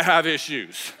 I have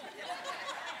issues.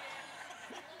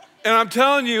 And I'm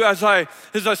telling you, as I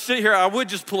sit here, I would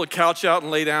just pull a couch out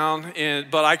and lay down,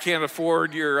 but I can't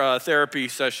afford your therapy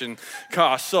session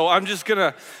cost. So I'm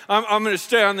gonna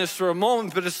stay on this for a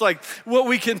moment. But it's like what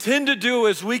we can tend to do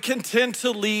is we can tend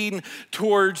to lean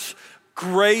towards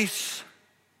grace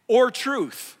or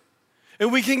truth.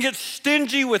 And we can get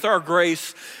stingy with our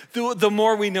grace the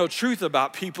more we know truth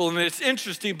about people. And it's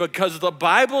interesting because the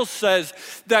Bible says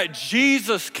that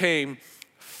Jesus came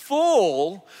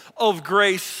full of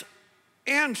grace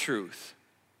and truth.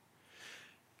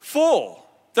 Full.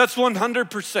 That's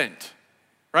 100%,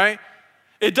 right?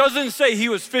 It doesn't say he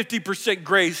was 50%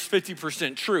 grace,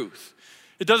 50% truth.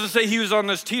 It doesn't say he was on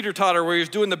this teeter-totter where he was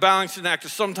doing the balancing act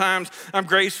of sometimes I'm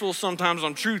graceful, sometimes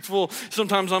I'm truthful,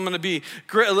 sometimes I'm gonna be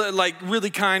like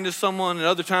really kind to someone, and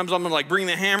other times I'm gonna like bring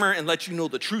the hammer and let you know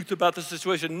the truth about the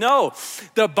situation. No,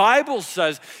 the Bible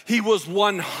says he was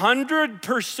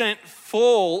 100%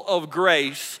 full of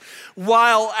grace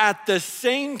while at the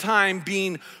same time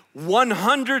being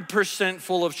 100%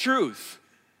 full of truth.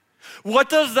 What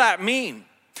does that mean?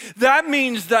 That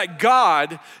means that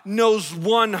God knows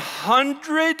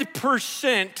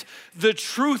 100% the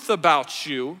truth about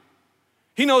you.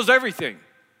 He knows everything.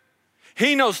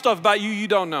 He knows stuff about you you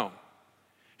don't know.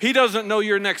 He doesn't know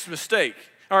your next mistake.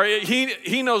 Or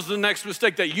he knows the next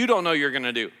mistake that you don't know you're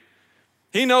gonna do.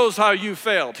 He knows how you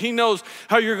failed. He knows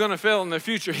how you're gonna fail in the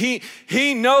future. He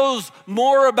knows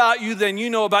more about you than you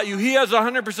know about you. He has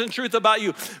 100% truth about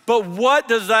you. But what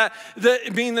does that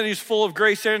mean that he's full of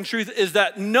grace and truth? Is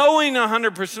that knowing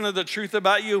 100% of the truth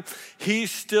about you, he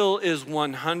still is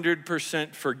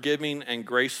 100% forgiving and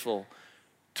graceful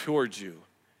towards you.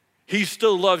 He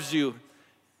still loves you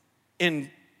in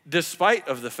despite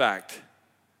of the fact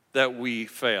that we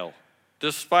fail,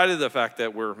 despite of the fact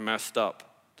that we're messed up.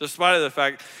 Despite of the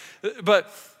fact, but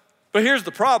here's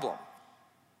the problem.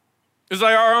 It's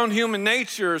like our own human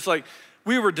nature, it's like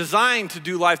we were designed to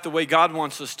do life the way God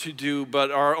wants us to do, but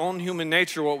our own human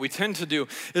nature, what we tend to do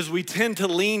is we tend to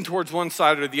lean towards one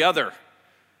side or the other.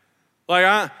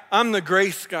 Like I'm the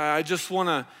grace guy. I just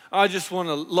wanna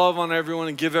love on everyone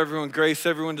and give everyone grace.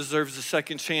 Everyone deserves a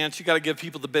second chance. You gotta give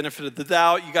people the benefit of the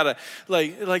doubt. You gotta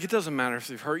like it doesn't matter if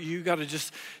they've hurt you. You gotta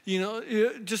just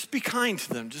be kind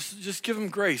to them. Just give them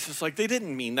grace. It's like they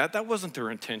didn't mean that. That wasn't their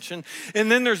intention.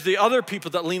 And then there's the other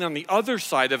people that lean on the other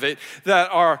side of it that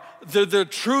are the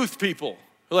truth people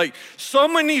Like,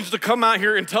 someone needs to come out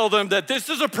here and tell them that this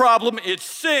is a problem, it's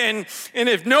sin, and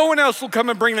if no one else will come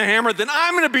and bring the hammer, then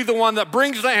I'm gonna be the one that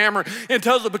brings the hammer and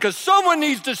tells it, because someone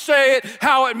needs to say it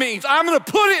how it means. I'm gonna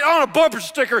put it on a bumper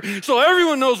sticker so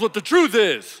everyone knows what the truth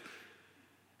is.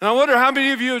 And I wonder how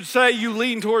many of you would say you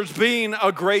lean towards being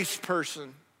a grace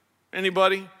person?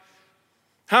 Anybody?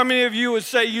 How many of you would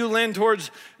say you lean towards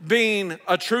being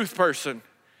a truth person?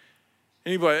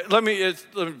 Anybody? Let's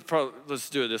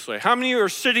do it this way. How many of you are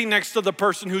sitting next to the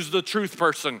person who's the truth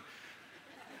person?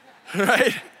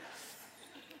 Right?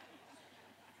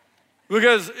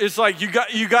 Because it's like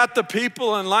you got the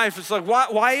people in life. It's like,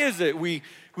 why is it we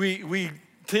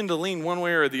tend to lean one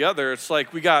way or the other? It's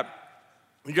like you got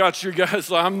your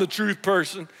guys, like, I'm the truth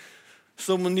person.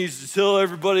 Someone needs to tell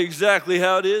everybody exactly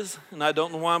how it is, and I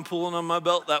don't know why I'm pulling on my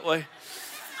belt that way.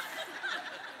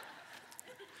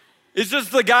 It's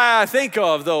just the guy I think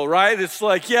of, though, right? It's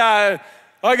like, yeah,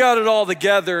 I got it all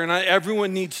together, and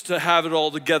everyone needs to have it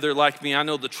all together like me. I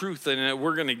know the truth, and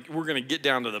we're gonna get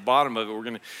down to the bottom of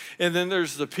it. And then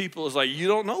there's the people. It's like, you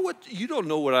don't know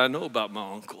what I know about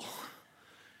my uncle.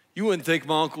 You wouldn't think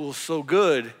my uncle was so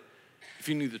good if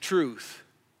you knew the truth.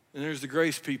 And there's the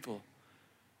grace people.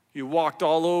 You walked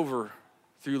all over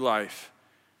through life.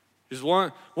 There's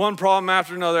one problem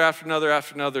after another,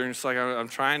 and it's like, I'm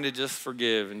trying to just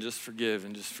forgive and just forgive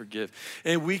and just forgive.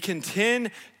 And we can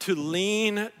tend to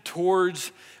lean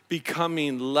towards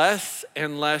becoming less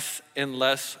and less and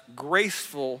less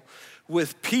graceful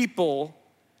with people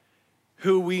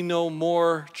who we know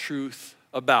more truth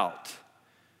about.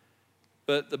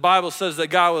 But the Bible says that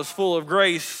God was full of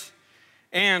grace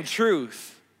and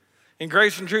truth. And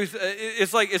grace and truth,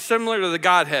 it's similar to the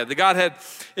Godhead. The Godhead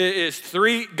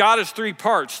God is three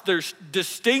parts. There's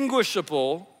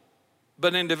distinguishable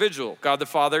but individual. God the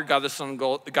Father, God the Son,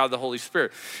 God the Holy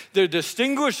Spirit. They're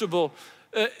distinguishable,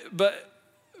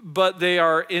 but they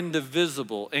are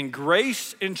indivisible. And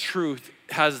grace and truth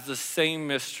has the same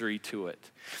mystery to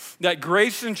it. That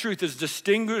grace and truth is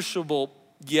distinguishable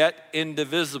yet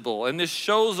indivisible. And this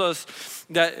shows us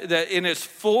that in its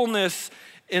fullness,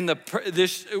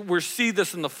 we see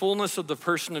this in the fullness of the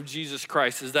person of Jesus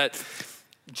Christ, is that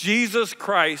Jesus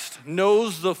Christ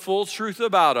knows the full truth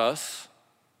about us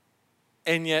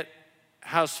and yet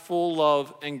has full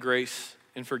love and grace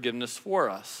and forgiveness for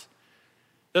us.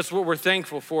 That's what we're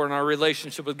thankful for in our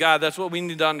relationship with God. That's what we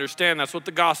need to understand. That's what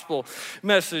the gospel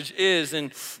message is.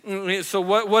 And so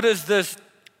what is this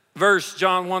verse,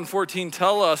 John 1:14,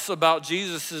 tell us about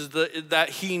Jesus is that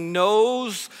he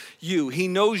knows you. He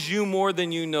knows you more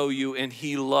than you know you, and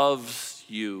he loves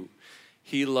you.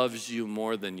 He loves you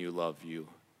more than you love you.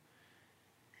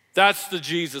 That's the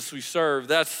Jesus we serve.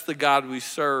 That's the God we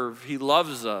serve. He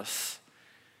loves us.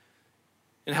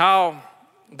 And how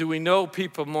do we know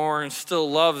people more and still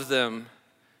love them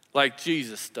like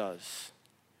Jesus does?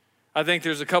 I think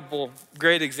there's a couple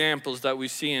great examples that we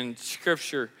see in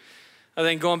Scripture. I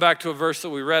think going back to a verse that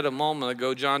we read a moment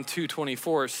ago, John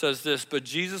 2:24, says this, but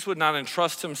Jesus would not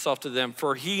entrust himself to them,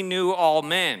 for he knew all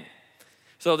men.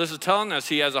 So this is telling us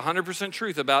he has 100%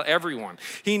 truth about everyone.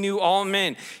 He knew all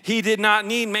men. He did not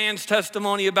need man's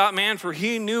testimony about man, for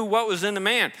he knew what was in the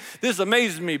man. This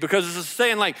amazes me because it's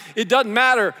saying, like, it doesn't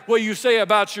matter what you say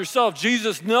about yourself.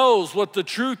 Jesus knows what the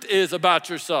truth is about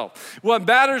yourself. What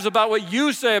matters about what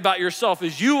you say about yourself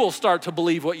is you will start to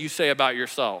believe what you say about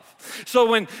yourself.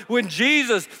 So when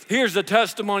Jesus hears the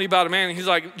testimony about a man, and he's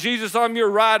like, Jesus, I'm your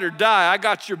ride or die. I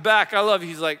got your back. I love you.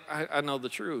 He's like, I know the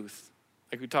truth.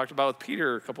 Like we talked about with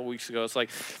Peter a couple weeks ago. It's like,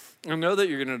 I know that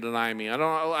you're going to deny me. I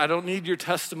don't need your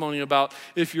testimony about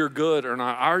if you're good or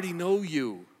not. I already know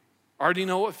you. I already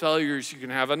know what failures you can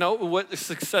have. I know what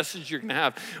successes you're going to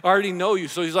have. I already know you.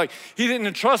 So he's like, he didn't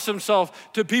entrust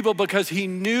himself to people because he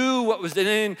knew what was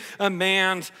in a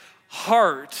man's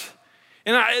heart.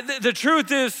 And the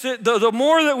truth is, the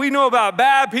more that we know about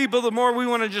bad people, the more we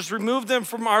want to just remove them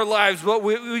from our lives. What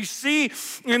we see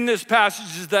in this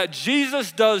passage is that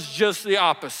Jesus does just the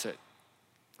opposite.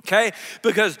 Okay?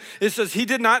 Because it says he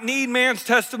did not need man's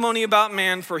testimony about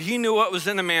man, for he knew what was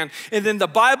in a man. And then the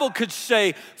Bible could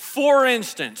say, for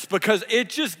instance, because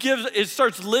it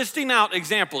starts listing out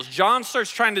examples. John starts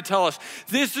trying to tell us,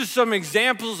 this is some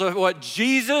examples of what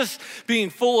Jesus, being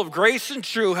full of grace and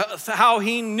truth, how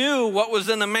he knew what was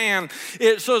in a man.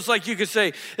 So it's like you could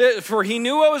say, for he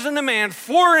knew what was in the man,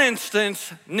 for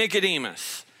instance,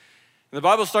 Nicodemus. And the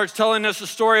Bible starts telling us a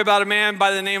story about a man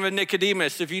by the name of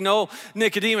Nicodemus. If you know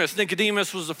Nicodemus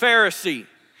was a Pharisee.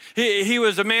 He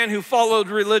was a man who followed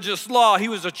religious law. He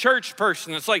was a church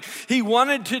person. It's like he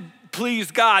wanted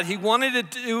please God. He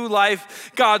wanted to do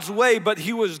life God's way, but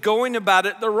he was going about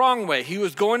it the wrong way. He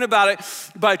was going about it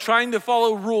by trying to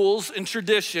follow rules and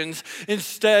traditions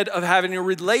instead of having a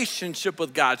relationship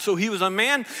with God. So he was a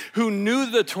man who knew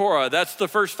the Torah. That's the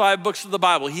first 5 books of the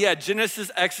Bible. He had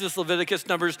Genesis, Exodus, Leviticus,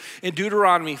 Numbers, and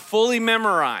Deuteronomy fully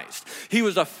memorized. He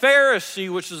was a Pharisee,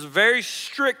 which is a very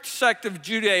strict sect of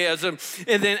Judaism.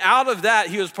 And then out of that,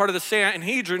 he was part of the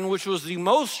Sanhedrin, which was the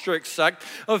most strict sect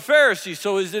of Pharisees.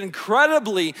 So he's an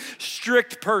incredibly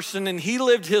strict person, and he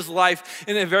lived his life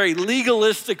in a very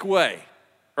legalistic way.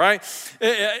 Right?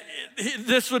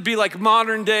 This would be like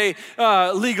modern day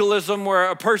legalism,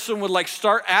 where a person would like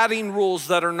start adding rules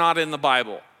that are not in the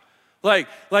Bible. Like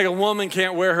a woman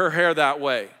can't wear her hair that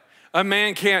way. A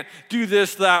man can't do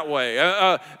this that way.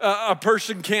 A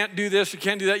person can't do this, you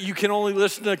can't do that. You can only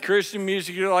listen to Christian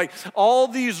music. You're like, all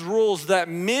these rules that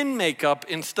men make up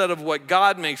instead of what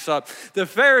God makes up. The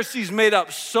Pharisees made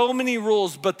up so many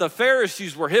rules, but the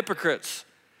Pharisees were hypocrites.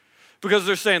 Because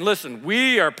they're saying, listen,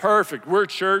 we are perfect. We're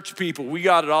church people. We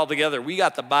got it all together. We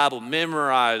got the Bible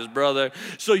memorized, brother.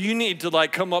 So you need to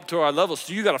like come up to our level.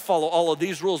 So you got to follow all of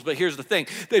these rules. But here's the thing.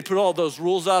 They put all those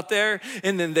rules out there,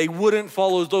 and then they wouldn't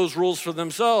follow those rules for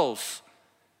themselves.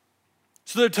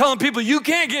 So they're telling people, you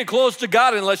can't get close to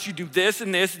God unless you do this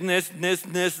and this and this and this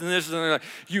and this and this. And they're like,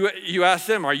 you ask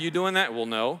them, are you doing that? Well,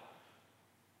 no.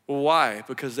 Well, why?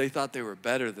 Because they thought they were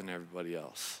better than everybody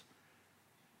else.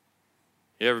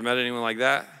 You ever met anyone like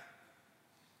that?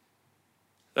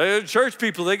 They're church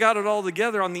people, they got it all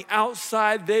together. On the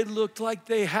outside, they looked like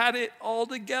they had it all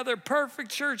together. Perfect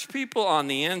church people. On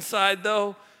the inside,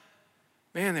 though,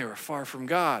 man, they were far from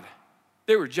God.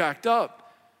 They were jacked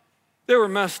up. They were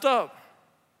messed up.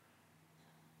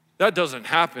 That doesn't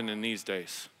happen in these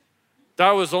days.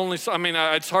 That was only,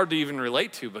 it's hard to even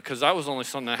relate to because that was only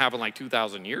something that happened like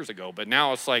 2,000 years ago. But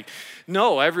now it's like,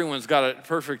 no, everyone's got it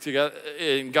perfect together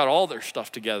and got all their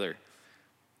stuff together.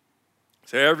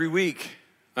 So every week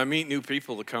I meet new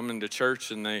people to come into church,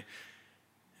 and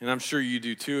I'm sure you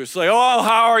do too. It's like, oh,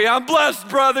 how are you? I'm blessed,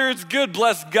 brother. It's good.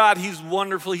 Bless God. He's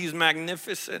wonderful. He's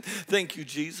magnificent. Thank you,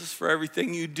 Jesus, for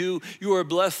everything you do. You are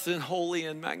blessed and holy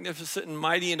and magnificent and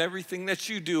mighty in everything that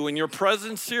you do. And your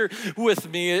presence here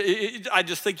with me, I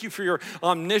just thank you for your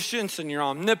omniscience and your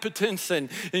omnipotence and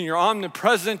your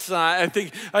omnipresence. And I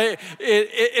think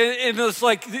it's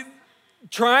like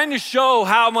trying to show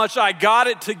how much I got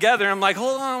it together. I'm like,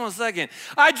 hold on 1 second.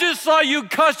 I just saw you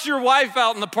cuss your wife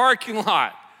out in the parking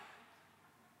lot.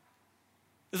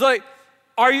 It's like,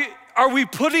 are we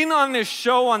putting on this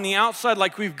show on the outside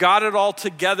like we've got it all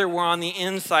together, where on the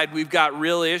inside we've got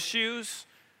real issues?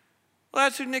 Well,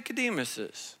 that's who Nicodemus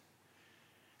is.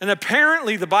 And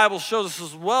apparently the Bible shows us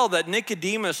as well that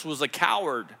Nicodemus was a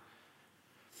coward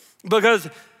because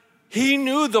he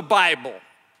knew the Bible.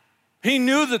 He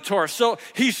knew the Torah. So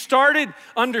he started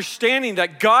understanding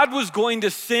that God was going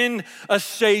to send a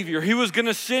Savior. He was going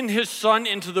to send his Son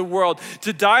into the world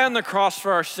to die on the cross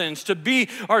for our sins, to be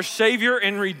our Savior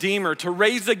and Redeemer, to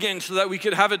raise again so that we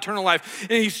could have eternal life.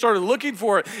 And he started looking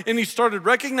for it, and he started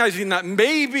recognizing that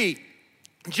maybe,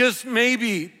 just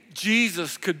maybe,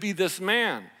 Jesus could be this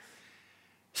man.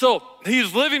 So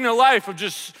he's living a life of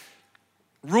just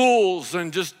rules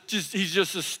and just he's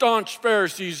just a staunch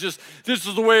Pharisee. He's just, this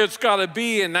is the way it's got to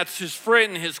be, and that's his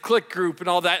friend and his clique group and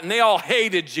all that. And they all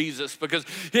hated Jesus because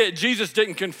Jesus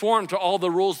didn't conform to all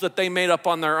the rules that they made up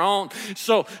on their own.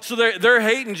 So they're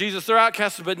hating Jesus. They're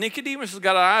outcasted. But Nicodemus has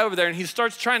got an eye over there, and he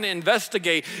starts trying to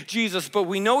investigate Jesus. But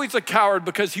we know he's a coward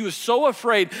because he was so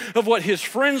afraid of what his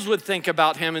friends would think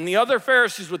about him and the other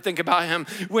Pharisees would think about him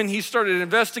when he started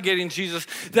investigating Jesus,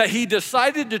 that he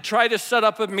decided to try to set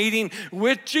up a meeting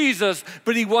with Jesus,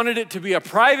 but he wanted it to be a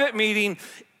private meeting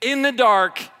in the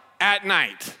dark at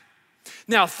night.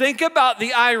 Now, think about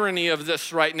the irony of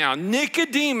this right now.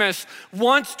 Nicodemus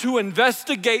wants to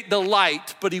investigate the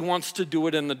light, but he wants to do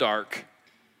it in the dark.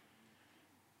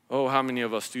 Oh, how many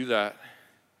of us do that?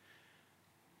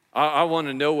 I want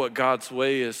to know what God's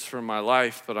way is for my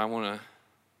life, but I want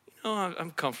to,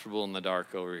 I'm comfortable in the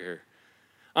dark over here.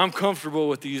 I'm comfortable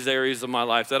with these areas of my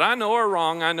life that I know are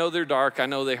wrong. I know they're dark. I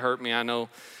know they hurt me. I know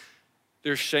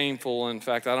they're shameful. In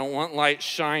fact, I don't want light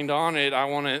shined on it. I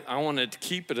want to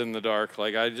keep it in the dark.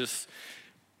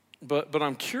 But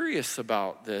I'm curious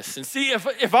about this. And see,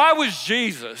 if I was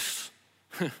Jesus,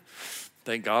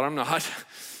 thank God I'm not.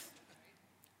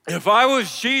 If I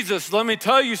was Jesus, let me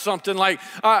tell you something.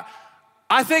 I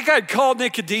think I'd call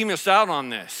Nicodemus out on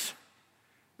this.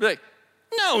 Be like,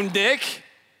 no, Nick.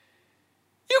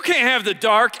 You can't have the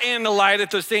dark and the light at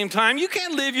the same time. You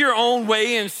can't live your own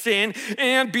way in sin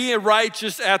and be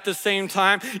righteous at the same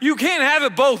time. You can't have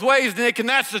it both ways, Nick, and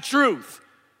that's the truth.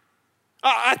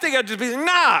 I think I'd just be like,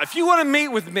 nah, if you want to meet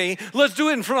with me, let's do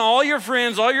it in front of all your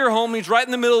friends, all your homies, right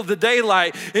in the middle of the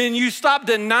daylight, and you stop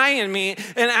denying me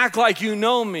and act like you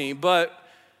know me. But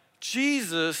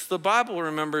Jesus, the Bible,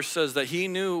 remember, says that he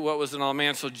knew what was in all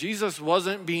man. So Jesus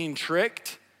wasn't being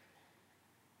tricked.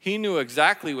 He knew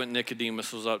exactly what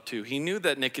Nicodemus was up to. He knew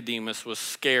that Nicodemus was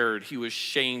scared. He was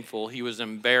shameful. He was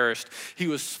embarrassed. He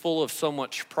was full of so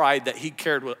much pride that he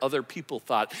cared what other people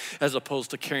thought as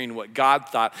opposed to caring what God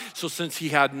thought. So since he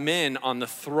had men on the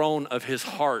throne of his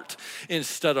heart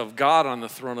instead of God on the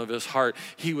throne of his heart,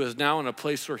 he was now in a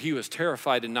place where he was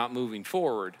terrified and not moving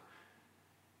forward.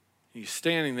 He's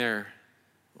standing there,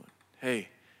 hey,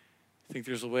 think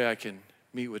there's a way I can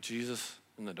meet with Jesus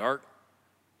in the dark?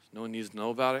 No one needs to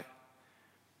know about it.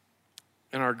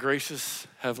 And our gracious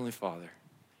Heavenly Father,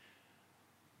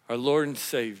 our Lord and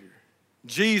Savior,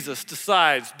 Jesus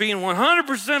decides, being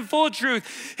 100% full of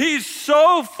truth, he's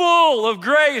so full of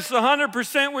grace,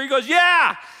 100%, where he goes,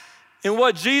 yeah. And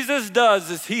what Jesus does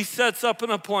is he sets up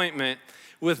an appointment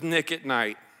with Nick at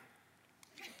night.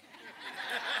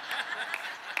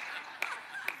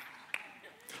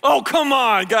 Oh, come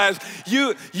on, guys.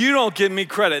 You don't give me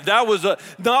credit. That was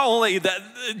not only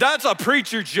that's a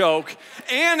preacher joke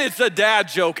and it's a dad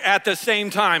joke at the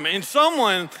same time. And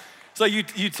someone, so you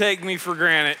take me for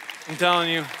granted, I'm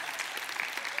telling you.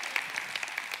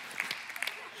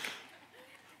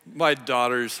 My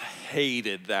daughters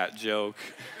hated that joke.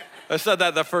 I said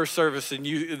that the first service and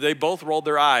they both rolled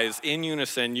their eyes in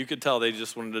unison. You could tell they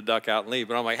just wanted to duck out and leave.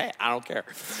 But I'm like, hey, I don't care.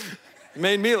 It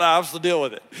made me laugh, so deal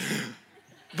with it.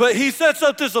 But he sets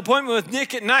up this appointment with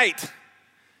Nick at night.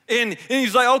 And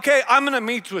he's like, okay, I'm gonna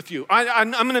meet with you.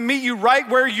 I'm gonna meet you right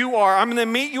where you are. I'm gonna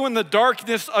meet you in the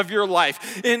darkness of your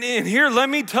life. And here, let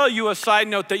me tell you a side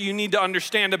note that you need to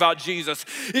understand about Jesus.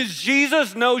 Is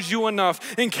Jesus knows you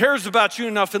enough and cares about you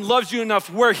enough and loves you enough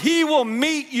where he will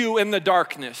meet you in the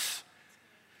darkness.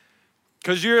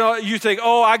 Because you think,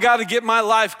 oh, I got to get my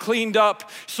life cleaned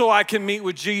up so I can meet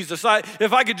with Jesus.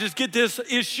 If I could just get this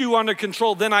issue under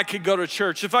control, then I could go to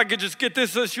church. If I could just get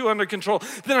this issue under control,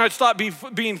 then I'd stop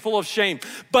being full of shame.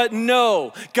 But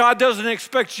no, God doesn't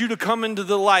expect you to come into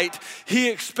the light. He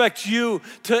expects you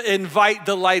to invite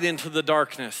the light into the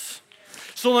darkness.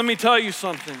 So let me tell you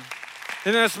something.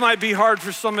 And this might be hard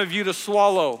for some of you to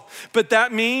swallow, but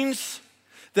that means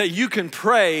that you can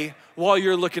pray while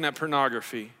you're looking at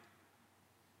pornography.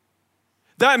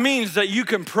 That means that you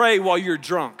can pray while you're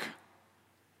drunk.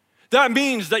 That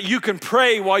means that you can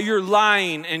pray while you're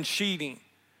lying and cheating.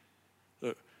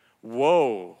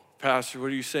 Whoa, Pastor,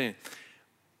 what are you saying?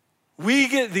 We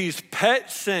get these pet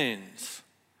sins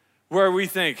where we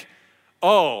think,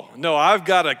 oh, no, I've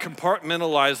got to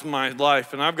compartmentalize my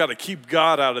life and I've got to keep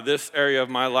God out of this area of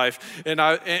my life and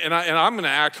I'm going to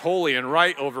act holy and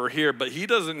right over here, but he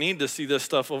doesn't need to see this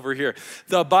stuff over here.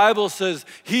 The Bible says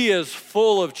he is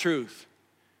full of truth.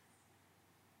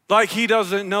 Like he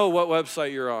doesn't know what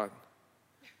website you're on.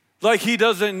 Like he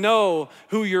doesn't know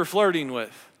who you're flirting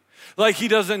with. Like he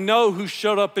doesn't know who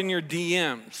showed up in your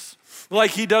DMs.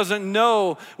 Like he doesn't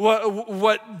know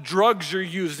what drugs you're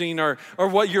using or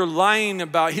what you're lying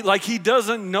about. Like he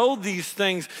doesn't know these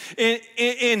things.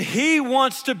 And he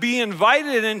wants to be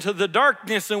invited into the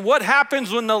darkness. And what happens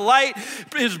when the light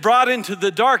is brought into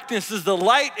the darkness is the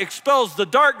light expels the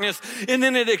darkness and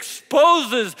then it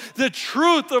exposes the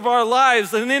truth of our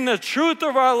lives. And in the truth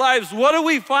of our lives, what do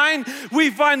we find? We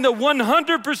find the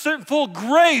 100% full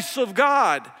grace of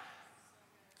God.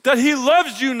 That he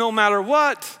loves you no matter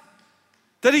what.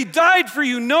 That he died for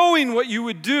you knowing what you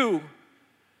would do.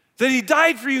 That he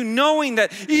died for you knowing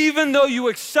that even though you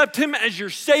accept him as your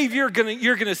Savior,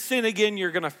 you're gonna sin again, you're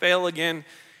gonna fail again,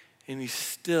 and he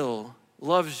still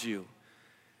loves you.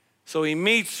 So he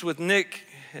meets with Nick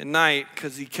at night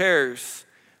because he cares.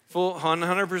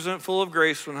 100% full of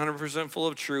grace, 100% full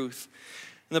of truth.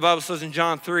 And the Bible says in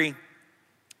John 3,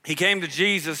 he came to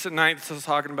Jesus at night, this is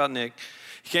talking about Nick.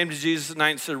 He came to Jesus at night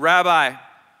and said, Rabbi,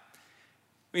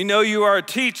 we know you are a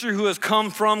teacher who has come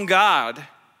from God,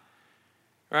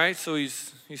 right? So he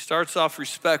starts off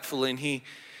respectfully and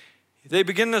they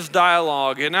begin this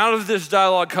dialogue. And out of this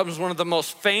dialogue comes one of the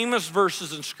most famous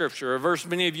verses in Scripture, a verse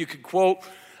many of you could quote.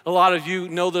 A lot of you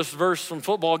know this verse from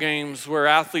football games where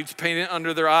athletes paint it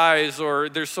under their eyes, or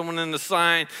there's someone in the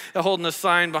sign holding a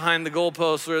sign behind the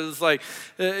goalpost where it's like,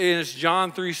 it's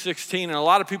John 3:16. And a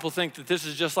lot of people think that this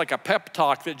is just like a pep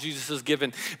talk that Jesus has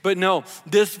given. But no,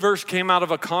 this verse came out of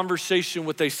a conversation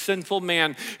with a sinful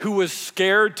man who was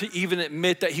scared to even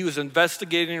admit that he was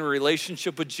investigating a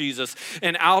relationship with Jesus.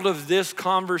 And out of this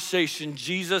conversation,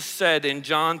 Jesus said in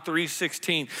John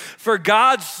 3:16, "For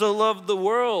God so loved the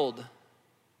world,"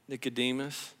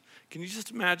 Nicodemus. Can you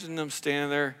just imagine them standing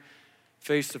there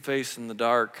face to face in the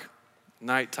dark,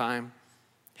 nighttime,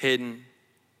 hidden?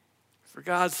 For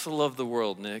God so loved the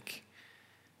world, Nick,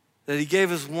 that he gave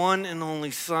his one and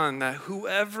only son, that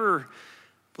whoever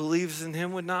believes in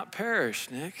him would not perish,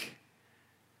 Nick,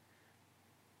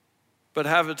 but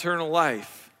have eternal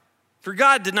life. For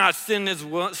God did not send his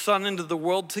son into the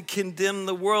world to condemn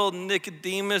the world,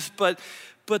 Nicodemus, but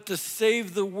to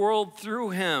save the world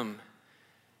through him.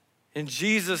 And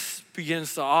Jesus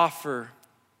begins to offer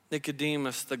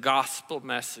Nicodemus the gospel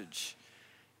message,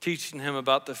 teaching him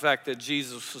about the fact that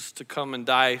Jesus was to come and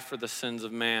die for the sins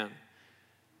of man,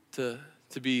 to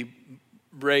be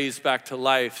raised back to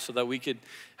life so that we could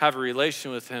have a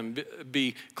relation with him,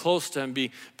 be close to him,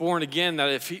 be born again, that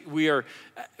if we are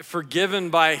forgiven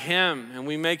by him and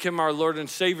we make him our Lord and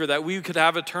Savior, that we could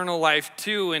have eternal life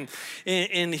too.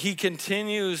 And he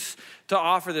continues to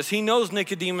offer this. He knows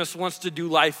Nicodemus wants to do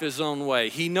life his own way.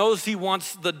 He knows he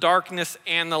wants the darkness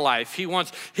and the life. He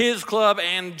wants his club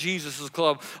and Jesus's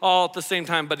club all at the same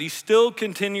time, but he still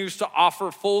continues to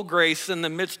offer full grace in the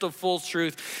midst of full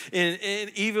truth. And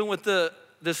even with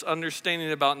this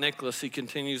understanding about Nicholas, he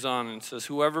continues on and says,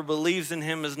 "Whoever believes in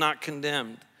him is not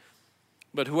condemned,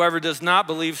 but whoever does not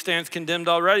believe stands condemned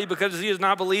already because he has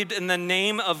not believed in the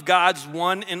name of God's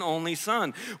one and only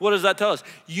Son." What does that tell us?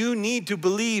 You need to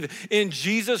believe in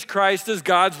Jesus Christ as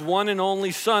God's one and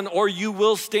only Son, or you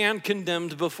will stand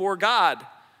condemned before God.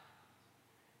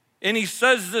 And he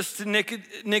says this to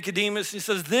Nicodemus. He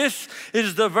says, "This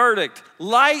is the verdict.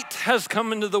 Light has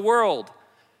come into the world."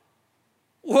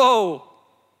 Whoa.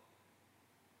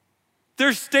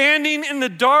 They're standing in the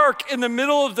dark in the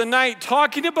middle of the night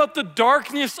talking about the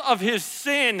darkness of his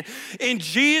sin. And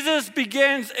Jesus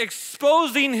begins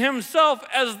exposing himself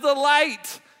as the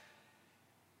light.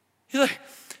 He's like,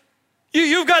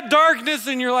 you've got darkness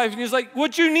in your life. And he's like,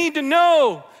 what you need to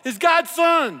know is God's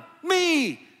Son,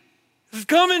 me, has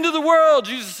come into the world,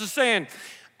 Jesus is saying.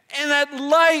 And that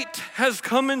light has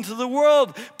come into the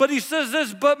world. But he says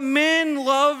this, but men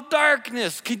love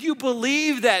darkness. Could you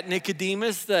believe that,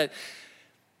 Nicodemus, that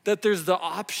there's the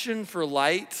option for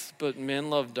light, but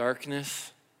men love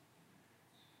darkness?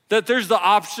 That there's the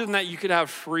option that you could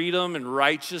have freedom and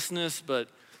righteousness, but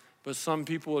some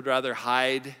people would rather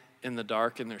hide in the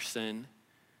dark in their sin?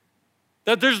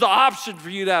 That there's the option for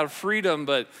you to have freedom,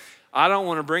 but I don't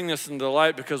want to bring this into the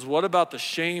light because what about the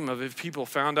shame of if people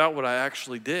found out what I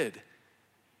actually did?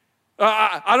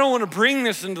 I don't want to bring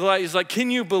this into the light. He's like,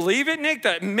 can you believe it, Nick,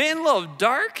 that men love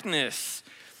darkness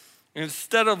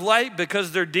instead of light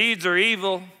because their deeds are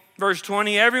evil? Verse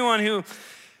 20, everyone who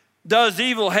does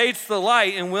evil hates the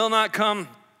light and will not come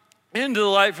into the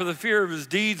light for the fear of his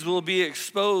deeds will be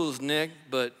exposed, Nick.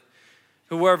 But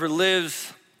whoever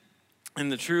lives in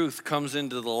the truth comes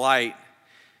into the light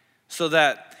so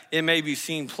that it may be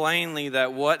seen plainly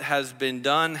that what has been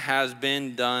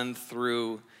done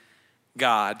through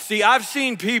God. See, I've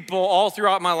seen people all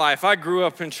throughout my life. I grew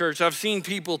up in church. I've seen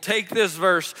people take this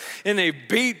verse and they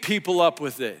beat people up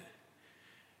with it.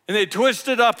 And they twist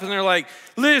it up and they're like,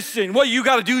 listen, what you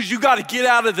got to do is you got to get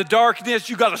out of the darkness.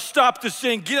 You got to stop the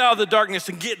sin, get out of the darkness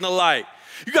and get in the light.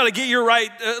 You got to get your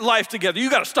life together. You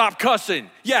got to stop cussing.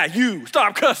 Yeah, you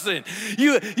stop cussing.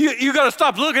 You got to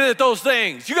stop looking at those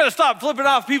things. You got to stop flipping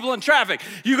off people in traffic.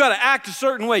 You got to act a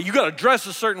certain way. You got to dress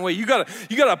a certain way. You got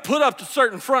to put up the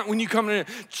certain front when you come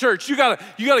into church. You got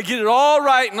to get it all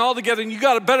right and all together. And you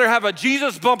got to better have a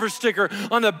Jesus bumper sticker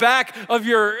on the back of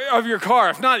your car.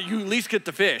 If not, you at least get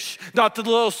the fish, not the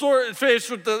little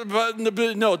fish with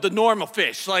the normal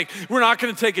fish. Like, we're not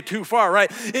going to take it too far,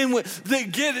 right? And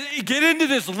get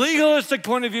into this legalistic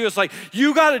point of view. It's like,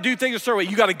 you got to do things a certain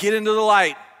way. You got to get into the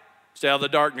light, stay out of the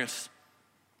darkness.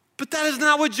 But that is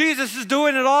not what Jesus is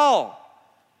doing at all.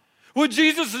 What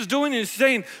Jesus is doing is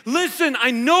saying, listen,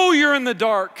 I know you're in the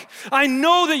dark. I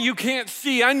know that you can't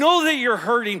see. I know that you're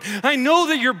hurting. I know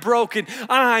that you're broken.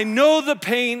 I know the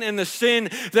pain and the sin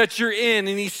that you're in.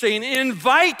 And he's saying,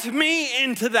 invite me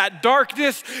into that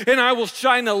darkness and I will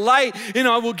shine a light and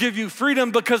I will give you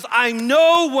freedom because I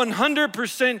know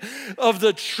 100% of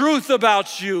the truth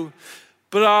about you,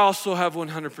 but I also have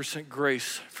 100%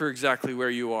 grace for exactly where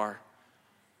you are.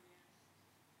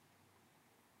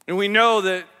 And we know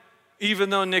that even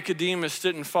though Nicodemus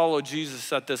didn't follow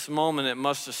Jesus at this moment, it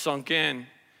must have sunk in.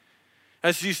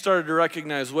 As he started to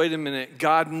recognize, wait a minute,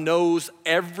 God knows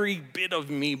every bit of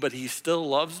me, but he still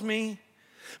loves me.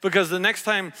 Because the next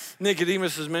time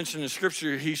Nicodemus is mentioned in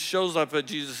Scripture, he shows up at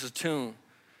Jesus' tomb.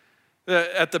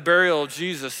 At the burial of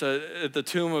Jesus, at the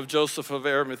tomb of Joseph of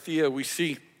Arimathea, we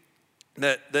see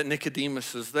that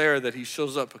Nicodemus is there, that he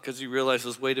shows up because he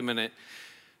realizes, wait a minute,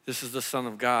 this is the Son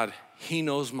of God. He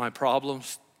knows my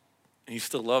problems, and he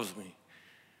still loves me.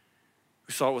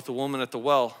 We saw it with the woman at the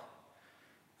well.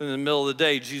 In the middle of the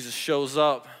day, Jesus shows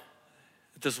up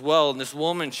at this well, and this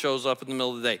woman shows up in the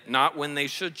middle of the day. Not when they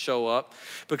should show up,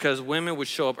 because women would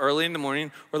show up early in the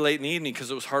morning or late in the evening because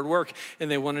it was hard work,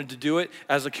 and they wanted to do it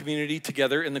as a community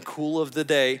together in the cool of the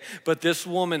day. But this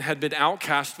woman had been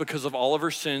outcast because of all of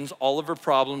her sins, all of her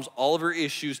problems, all of her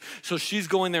issues. So she's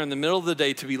going there in the middle of the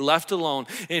day to be left alone.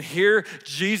 And here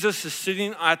Jesus is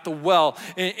sitting at the well,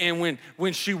 and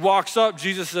when she walks up,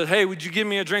 Jesus said, hey, would you give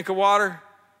me a drink of water?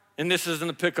 And this isn't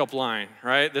a pickup line,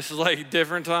 right? This is like a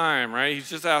different time, right? He's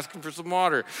just asking for some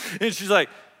water. And she's like,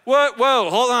 what? Whoa,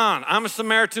 hold on. I'm a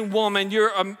Samaritan woman.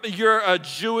 You're a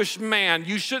Jewish man.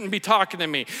 You shouldn't be talking to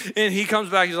me. And he comes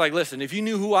back, he's like, listen, if you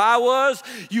knew who I was,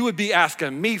 you would be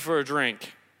asking me for a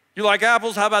drink. You like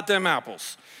apples? How about them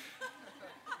apples?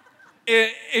 And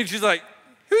she's like,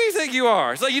 who do you think you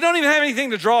are? It's like, you don't even have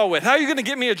anything to draw with. How are you gonna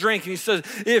get me a drink? And he says,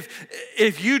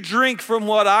 if you drink from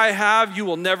what I have, you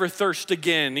will never thirst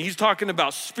again. He's talking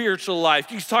about spiritual life.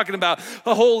 He's talking about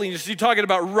holiness. He's talking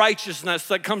about righteousness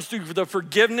that comes through the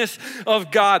forgiveness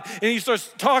of God. And he starts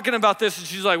talking about this, and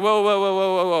she's like,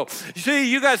 whoa. You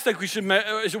see, you guys think we should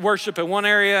worship in one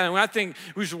area, and I think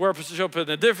we should worship in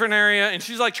a different area. And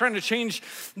she's like trying to change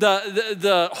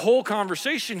the whole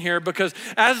conversation here, because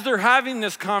as they're having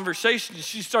this conversation,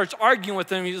 she starts arguing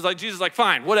with him. He's like, Jesus is like,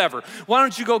 fine, whatever. Why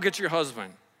don't you go get your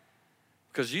husband?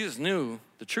 Because Jesus knew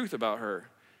the truth about her.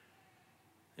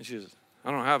 And she says, I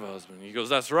don't have a husband. He goes,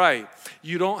 that's right.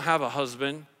 You don't have a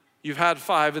husband. You've had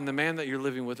 5, and the man that you're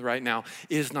living with right now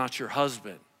is not your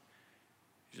husband.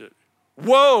 She said,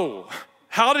 whoa,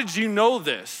 how did you know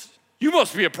this? You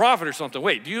must be a prophet or something.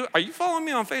 Wait, are you following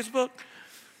me on Facebook?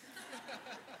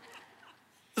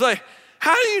 It's like,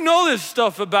 how do you know this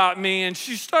stuff about me? And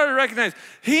she started recognizing,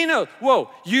 he knows, whoa,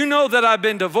 you know that I've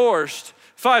been divorced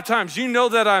 5 times. You know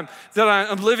that I'm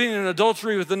living in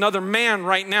adultery with another man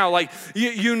right now. Like,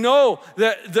 you know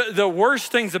that the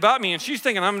worst things about me. And she's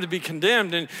thinking I'm going to be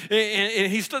condemned. And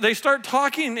they start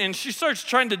talking, and she starts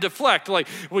trying to deflect. Like,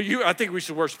 well, I think we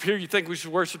should worship here. You think we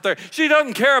should worship there. She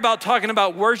doesn't care about talking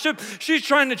about worship. She's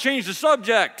trying to change the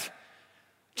subject.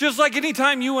 Just like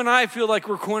anytime you and I feel like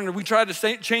we're cornered, we try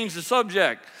to change the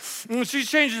subject. And when she's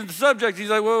changing the subject, he's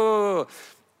like, whoa.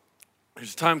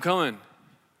 There's a time coming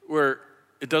where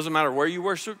it doesn't matter where you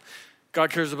worship.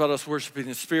 God cares about us worshiping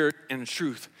in spirit and in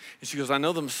truth. And she goes, I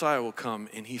know the Messiah will come.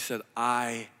 And he said,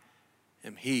 I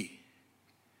am he.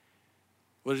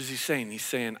 What is he saying? He's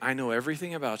saying, I know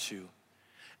everything about you,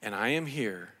 and I am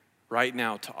here right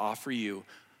now to offer you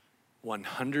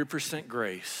 100%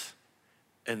 grace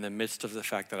in the midst of the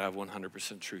fact that I have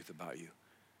 100% truth about you.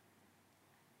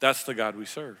 That's the God we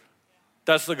serve.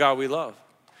 That's the God we love.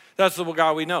 That's the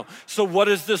God we know. So what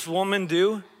does this woman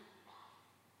do?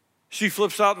 She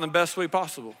flips out in the best way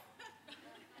possible.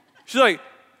 She's like,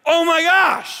 oh my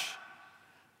gosh,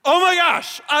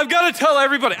 I've got to tell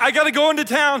everybody. I got to go into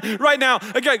town right now,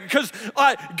 okay, because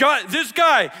this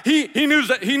guy, he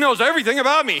knows everything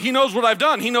about me. He knows what I've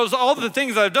done. He knows all the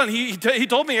things I've done. He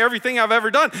told me everything I've ever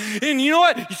done. And you know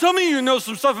what? Some of you know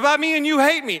some stuff about me, and you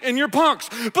hate me, and you're punks.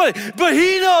 But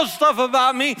he knows stuff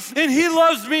about me, and he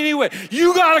loves me anyway.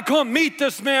 You got to come meet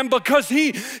this man, because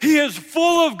he is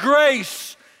full of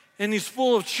grace, and he's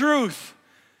full of truth.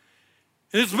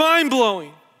 And it's mind-blowing.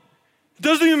 It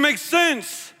doesn't even make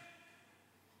sense.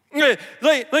 Like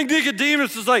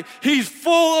Nicodemus is like, he's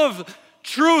full of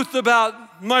truth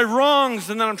about my wrongs,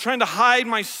 and then I'm trying to hide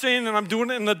my sin, and I'm doing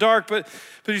it in the dark, but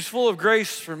he's full of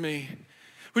grace for me.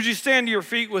 Would you stand to your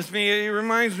feet with me? It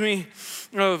reminds me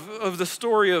of the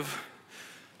story of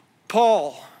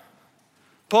Paul.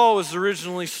 Paul was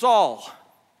originally Saul.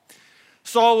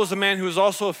 Saul was a man who was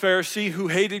also a Pharisee who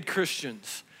hated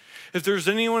Christians. If there's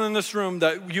anyone in this room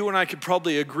that you and I could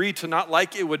probably agree to not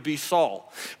like, it would be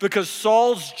Saul. Because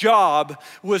Saul's job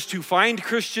was to find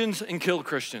Christians and kill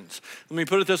Christians. Let me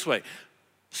put it this way.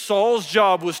 Saul's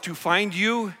job was to find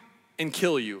you and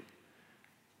kill you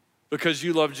because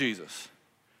you love Jesus.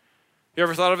 You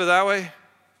ever thought of it that way?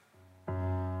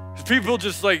 People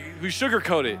just like, we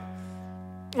sugarcoat it.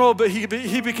 Oh, but he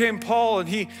became Paul, and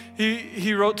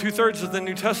he wrote 2/3 of the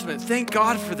New Testament. Thank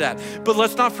God for that. But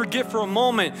let's not forget for a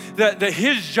moment that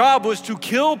his job was to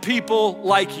kill people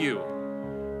like you,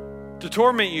 to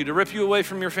torment you, to rip you away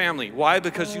from your family. Why?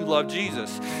 Because you love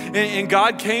Jesus. And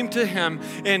God came to him,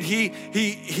 and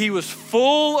he was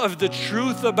full of the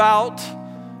truth about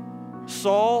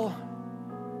Saul.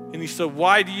 And he said,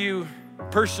 why do you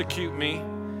persecute me?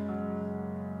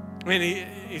 And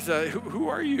he said, who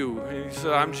are you? And he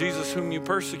said, I'm Jesus whom you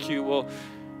persecute. Well,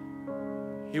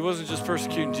 he wasn't just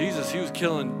persecuting Jesus, he was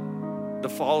killing the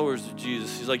followers of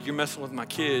Jesus. He's like, you're messing with my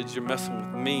kids, you're messing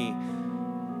with me.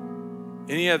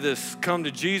 And he had this come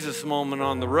to Jesus moment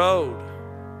on the road.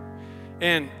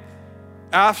 And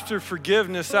after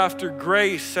forgiveness, after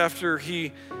grace, after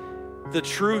the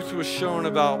truth was shown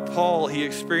about Paul, he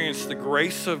experienced the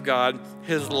grace of God.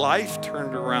 His life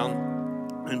turned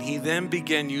around, and he then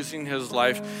began using his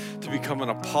life to become an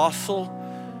apostle,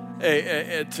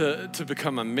 to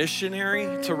become a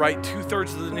missionary, to write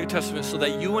 2/3 of the New Testament so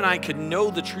that you and I could know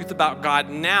the truth about God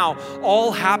now.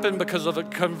 All happened because of a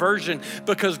conversion,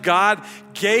 because God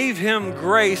gave him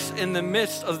grace in the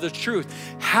midst of the truth.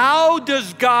 How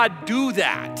does God do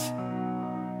that?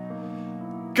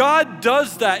 God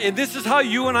does that, and this is how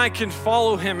you and I can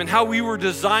follow him, and how we were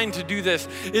designed to do this,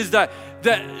 is that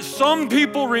some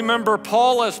people remember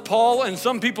Paul as Paul, and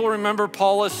some people remember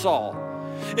Paul as Saul.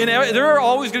 And there are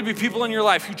always going to be people in your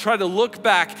life who try to look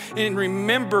back and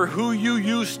remember who you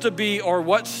used to be, or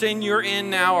what sin you're in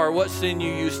now, or what sin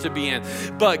you used to be in.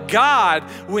 But God,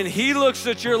 when he looks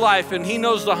at your life and he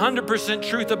knows the 100%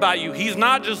 truth about you, he's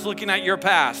not just looking at your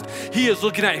past. He is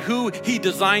looking at who he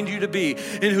designed you to be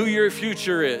and who your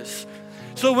future is.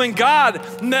 So when God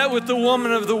met with the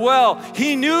woman of the well,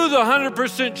 he knew the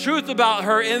 100% truth about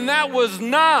her, and that was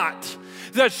not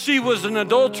that she was an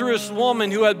adulterous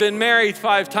woman who had been married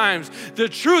 5 times. The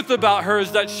truth about her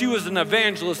is that she was an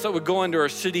evangelist that would go into her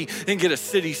city and get a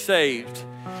city saved.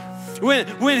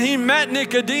 When he met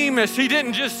Nicodemus, he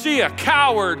didn't just see a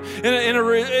coward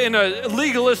in a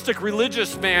legalistic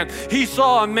religious man. He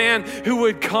saw a man who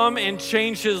would come and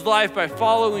change his life by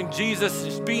following Jesus,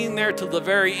 just being there till the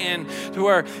very end, to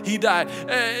where he died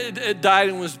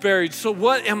and was buried. So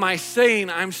what am I saying?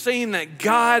 I'm saying that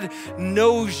God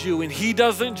knows you, and he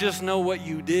doesn't just know what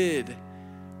you did.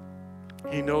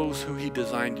 He knows who he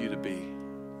designed you to be.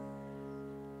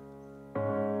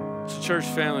 So church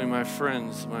family, my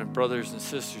friends, my brothers and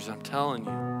sisters, I'm telling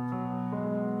you,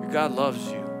 your God loves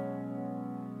you.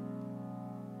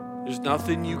 There's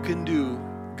nothing you can do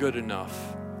good enough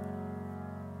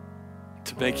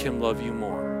to make him love you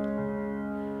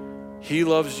more. He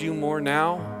loves you more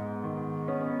now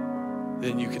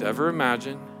than you could ever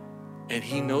imagine, and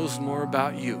he knows more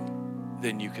about you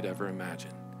than you could ever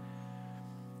imagine.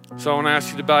 So I want to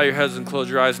ask you to bow your heads and close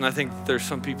your eyes. And I think there's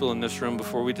some people in this room,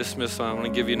 before we dismiss, I want to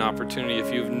give you an opportunity.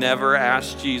 If you've never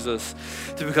asked Jesus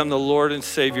to become the Lord and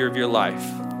Savior of your life,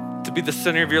 to be the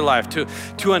center of your life,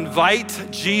 to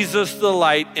invite Jesus the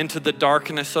light into the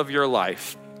darkness of your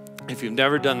life. If you've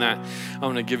never done that, I'm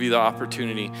going to give you the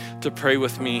opportunity to pray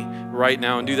with me right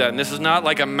now and do that. And this is not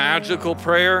like a magical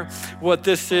prayer. What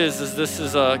this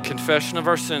is a confession of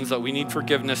our sins, that we need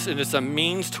forgiveness, and it's a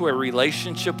means to a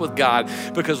relationship with God,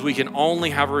 because we can only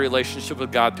have a relationship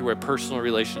with God through a personal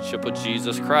relationship with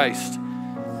Jesus Christ.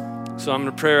 So I'm going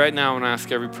to pray right now and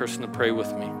ask every person to pray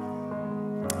with me.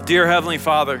 Dear Heavenly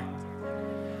Father,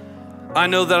 I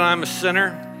know that I'm a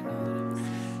sinner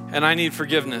and I need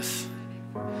forgiveness.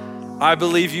 I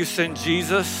believe you sent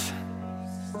Jesus,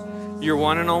 your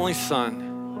one and only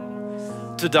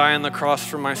Son, to die on the cross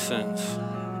for my sins.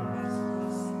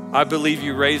 I believe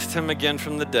you raised him again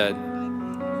from the dead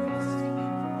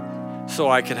so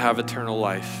I could have eternal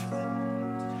life.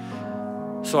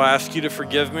 So I ask you to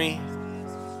forgive me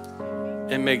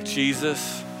and make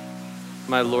Jesus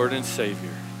my Lord and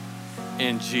Savior.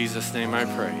 In Jesus' name I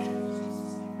pray.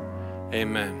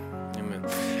 Amen.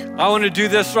 I want to do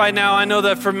this right now. I know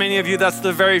that for many of you, that's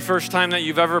the very first time that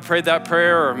you've ever prayed that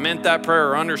prayer, or meant that prayer,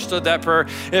 or understood that prayer.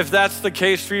 If that's the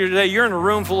case for you today, you're in a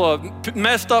room full of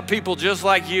messed up people just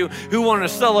like you who want to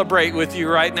celebrate with you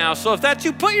right now. So if that's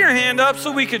you, put your hand up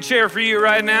so we can cheer for you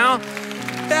right now.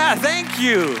 Yeah, thank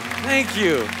you. Thank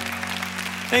you.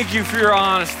 Thank you for your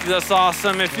honesty. That's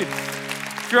awesome. If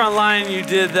if you're online and you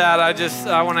did that,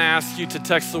 I want to ask you to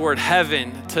text the word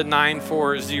heaven to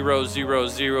 94000.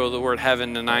 The word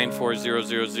heaven to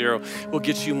 94000. We'll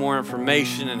get you more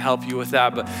information and help you with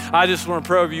that. But I just want to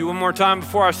pray over you one more time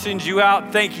before I send you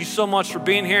out. Thank you so much for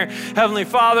being here. Heavenly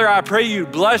Father, I pray you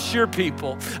bless your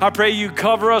people. I pray you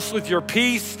cover us with your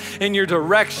peace and your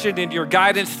direction and your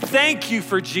guidance. Thank you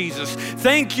for Jesus.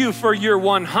 Thank you for your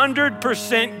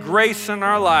 100% grace in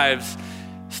our lives,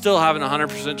 still having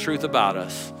 100% truth about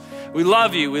us. We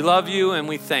love you, and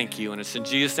we thank you. And it's in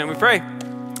Jesus' name we pray.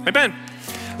 Amen.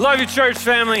 Love you, church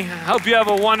family. Hope you have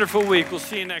a wonderful week. We'll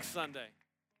see you next Sunday.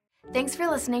 Thanks for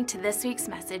listening to this week's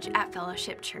message at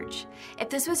Fellowship Church. If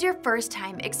this was your first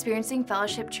time experiencing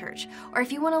Fellowship Church, or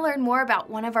if you want to learn more about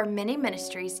one of our many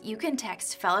ministries, you can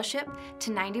text Fellowship to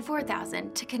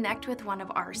 94,000 to connect with one of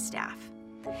our staff.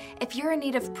 If you're in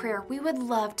need of prayer, we would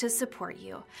love to support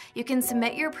you. You can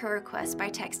submit your prayer request by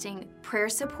texting prayer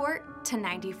support to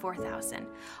 94,000.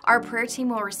 Our prayer team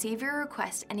will receive your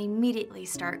request and immediately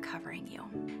start covering you.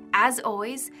 As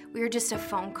always, we are just a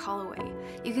phone call away.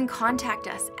 You can contact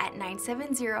us at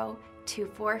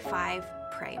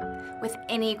 970-245-PRAY with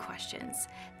any questions.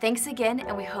 Thanks again,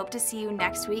 and we hope to see you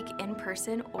next week in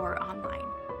person or online.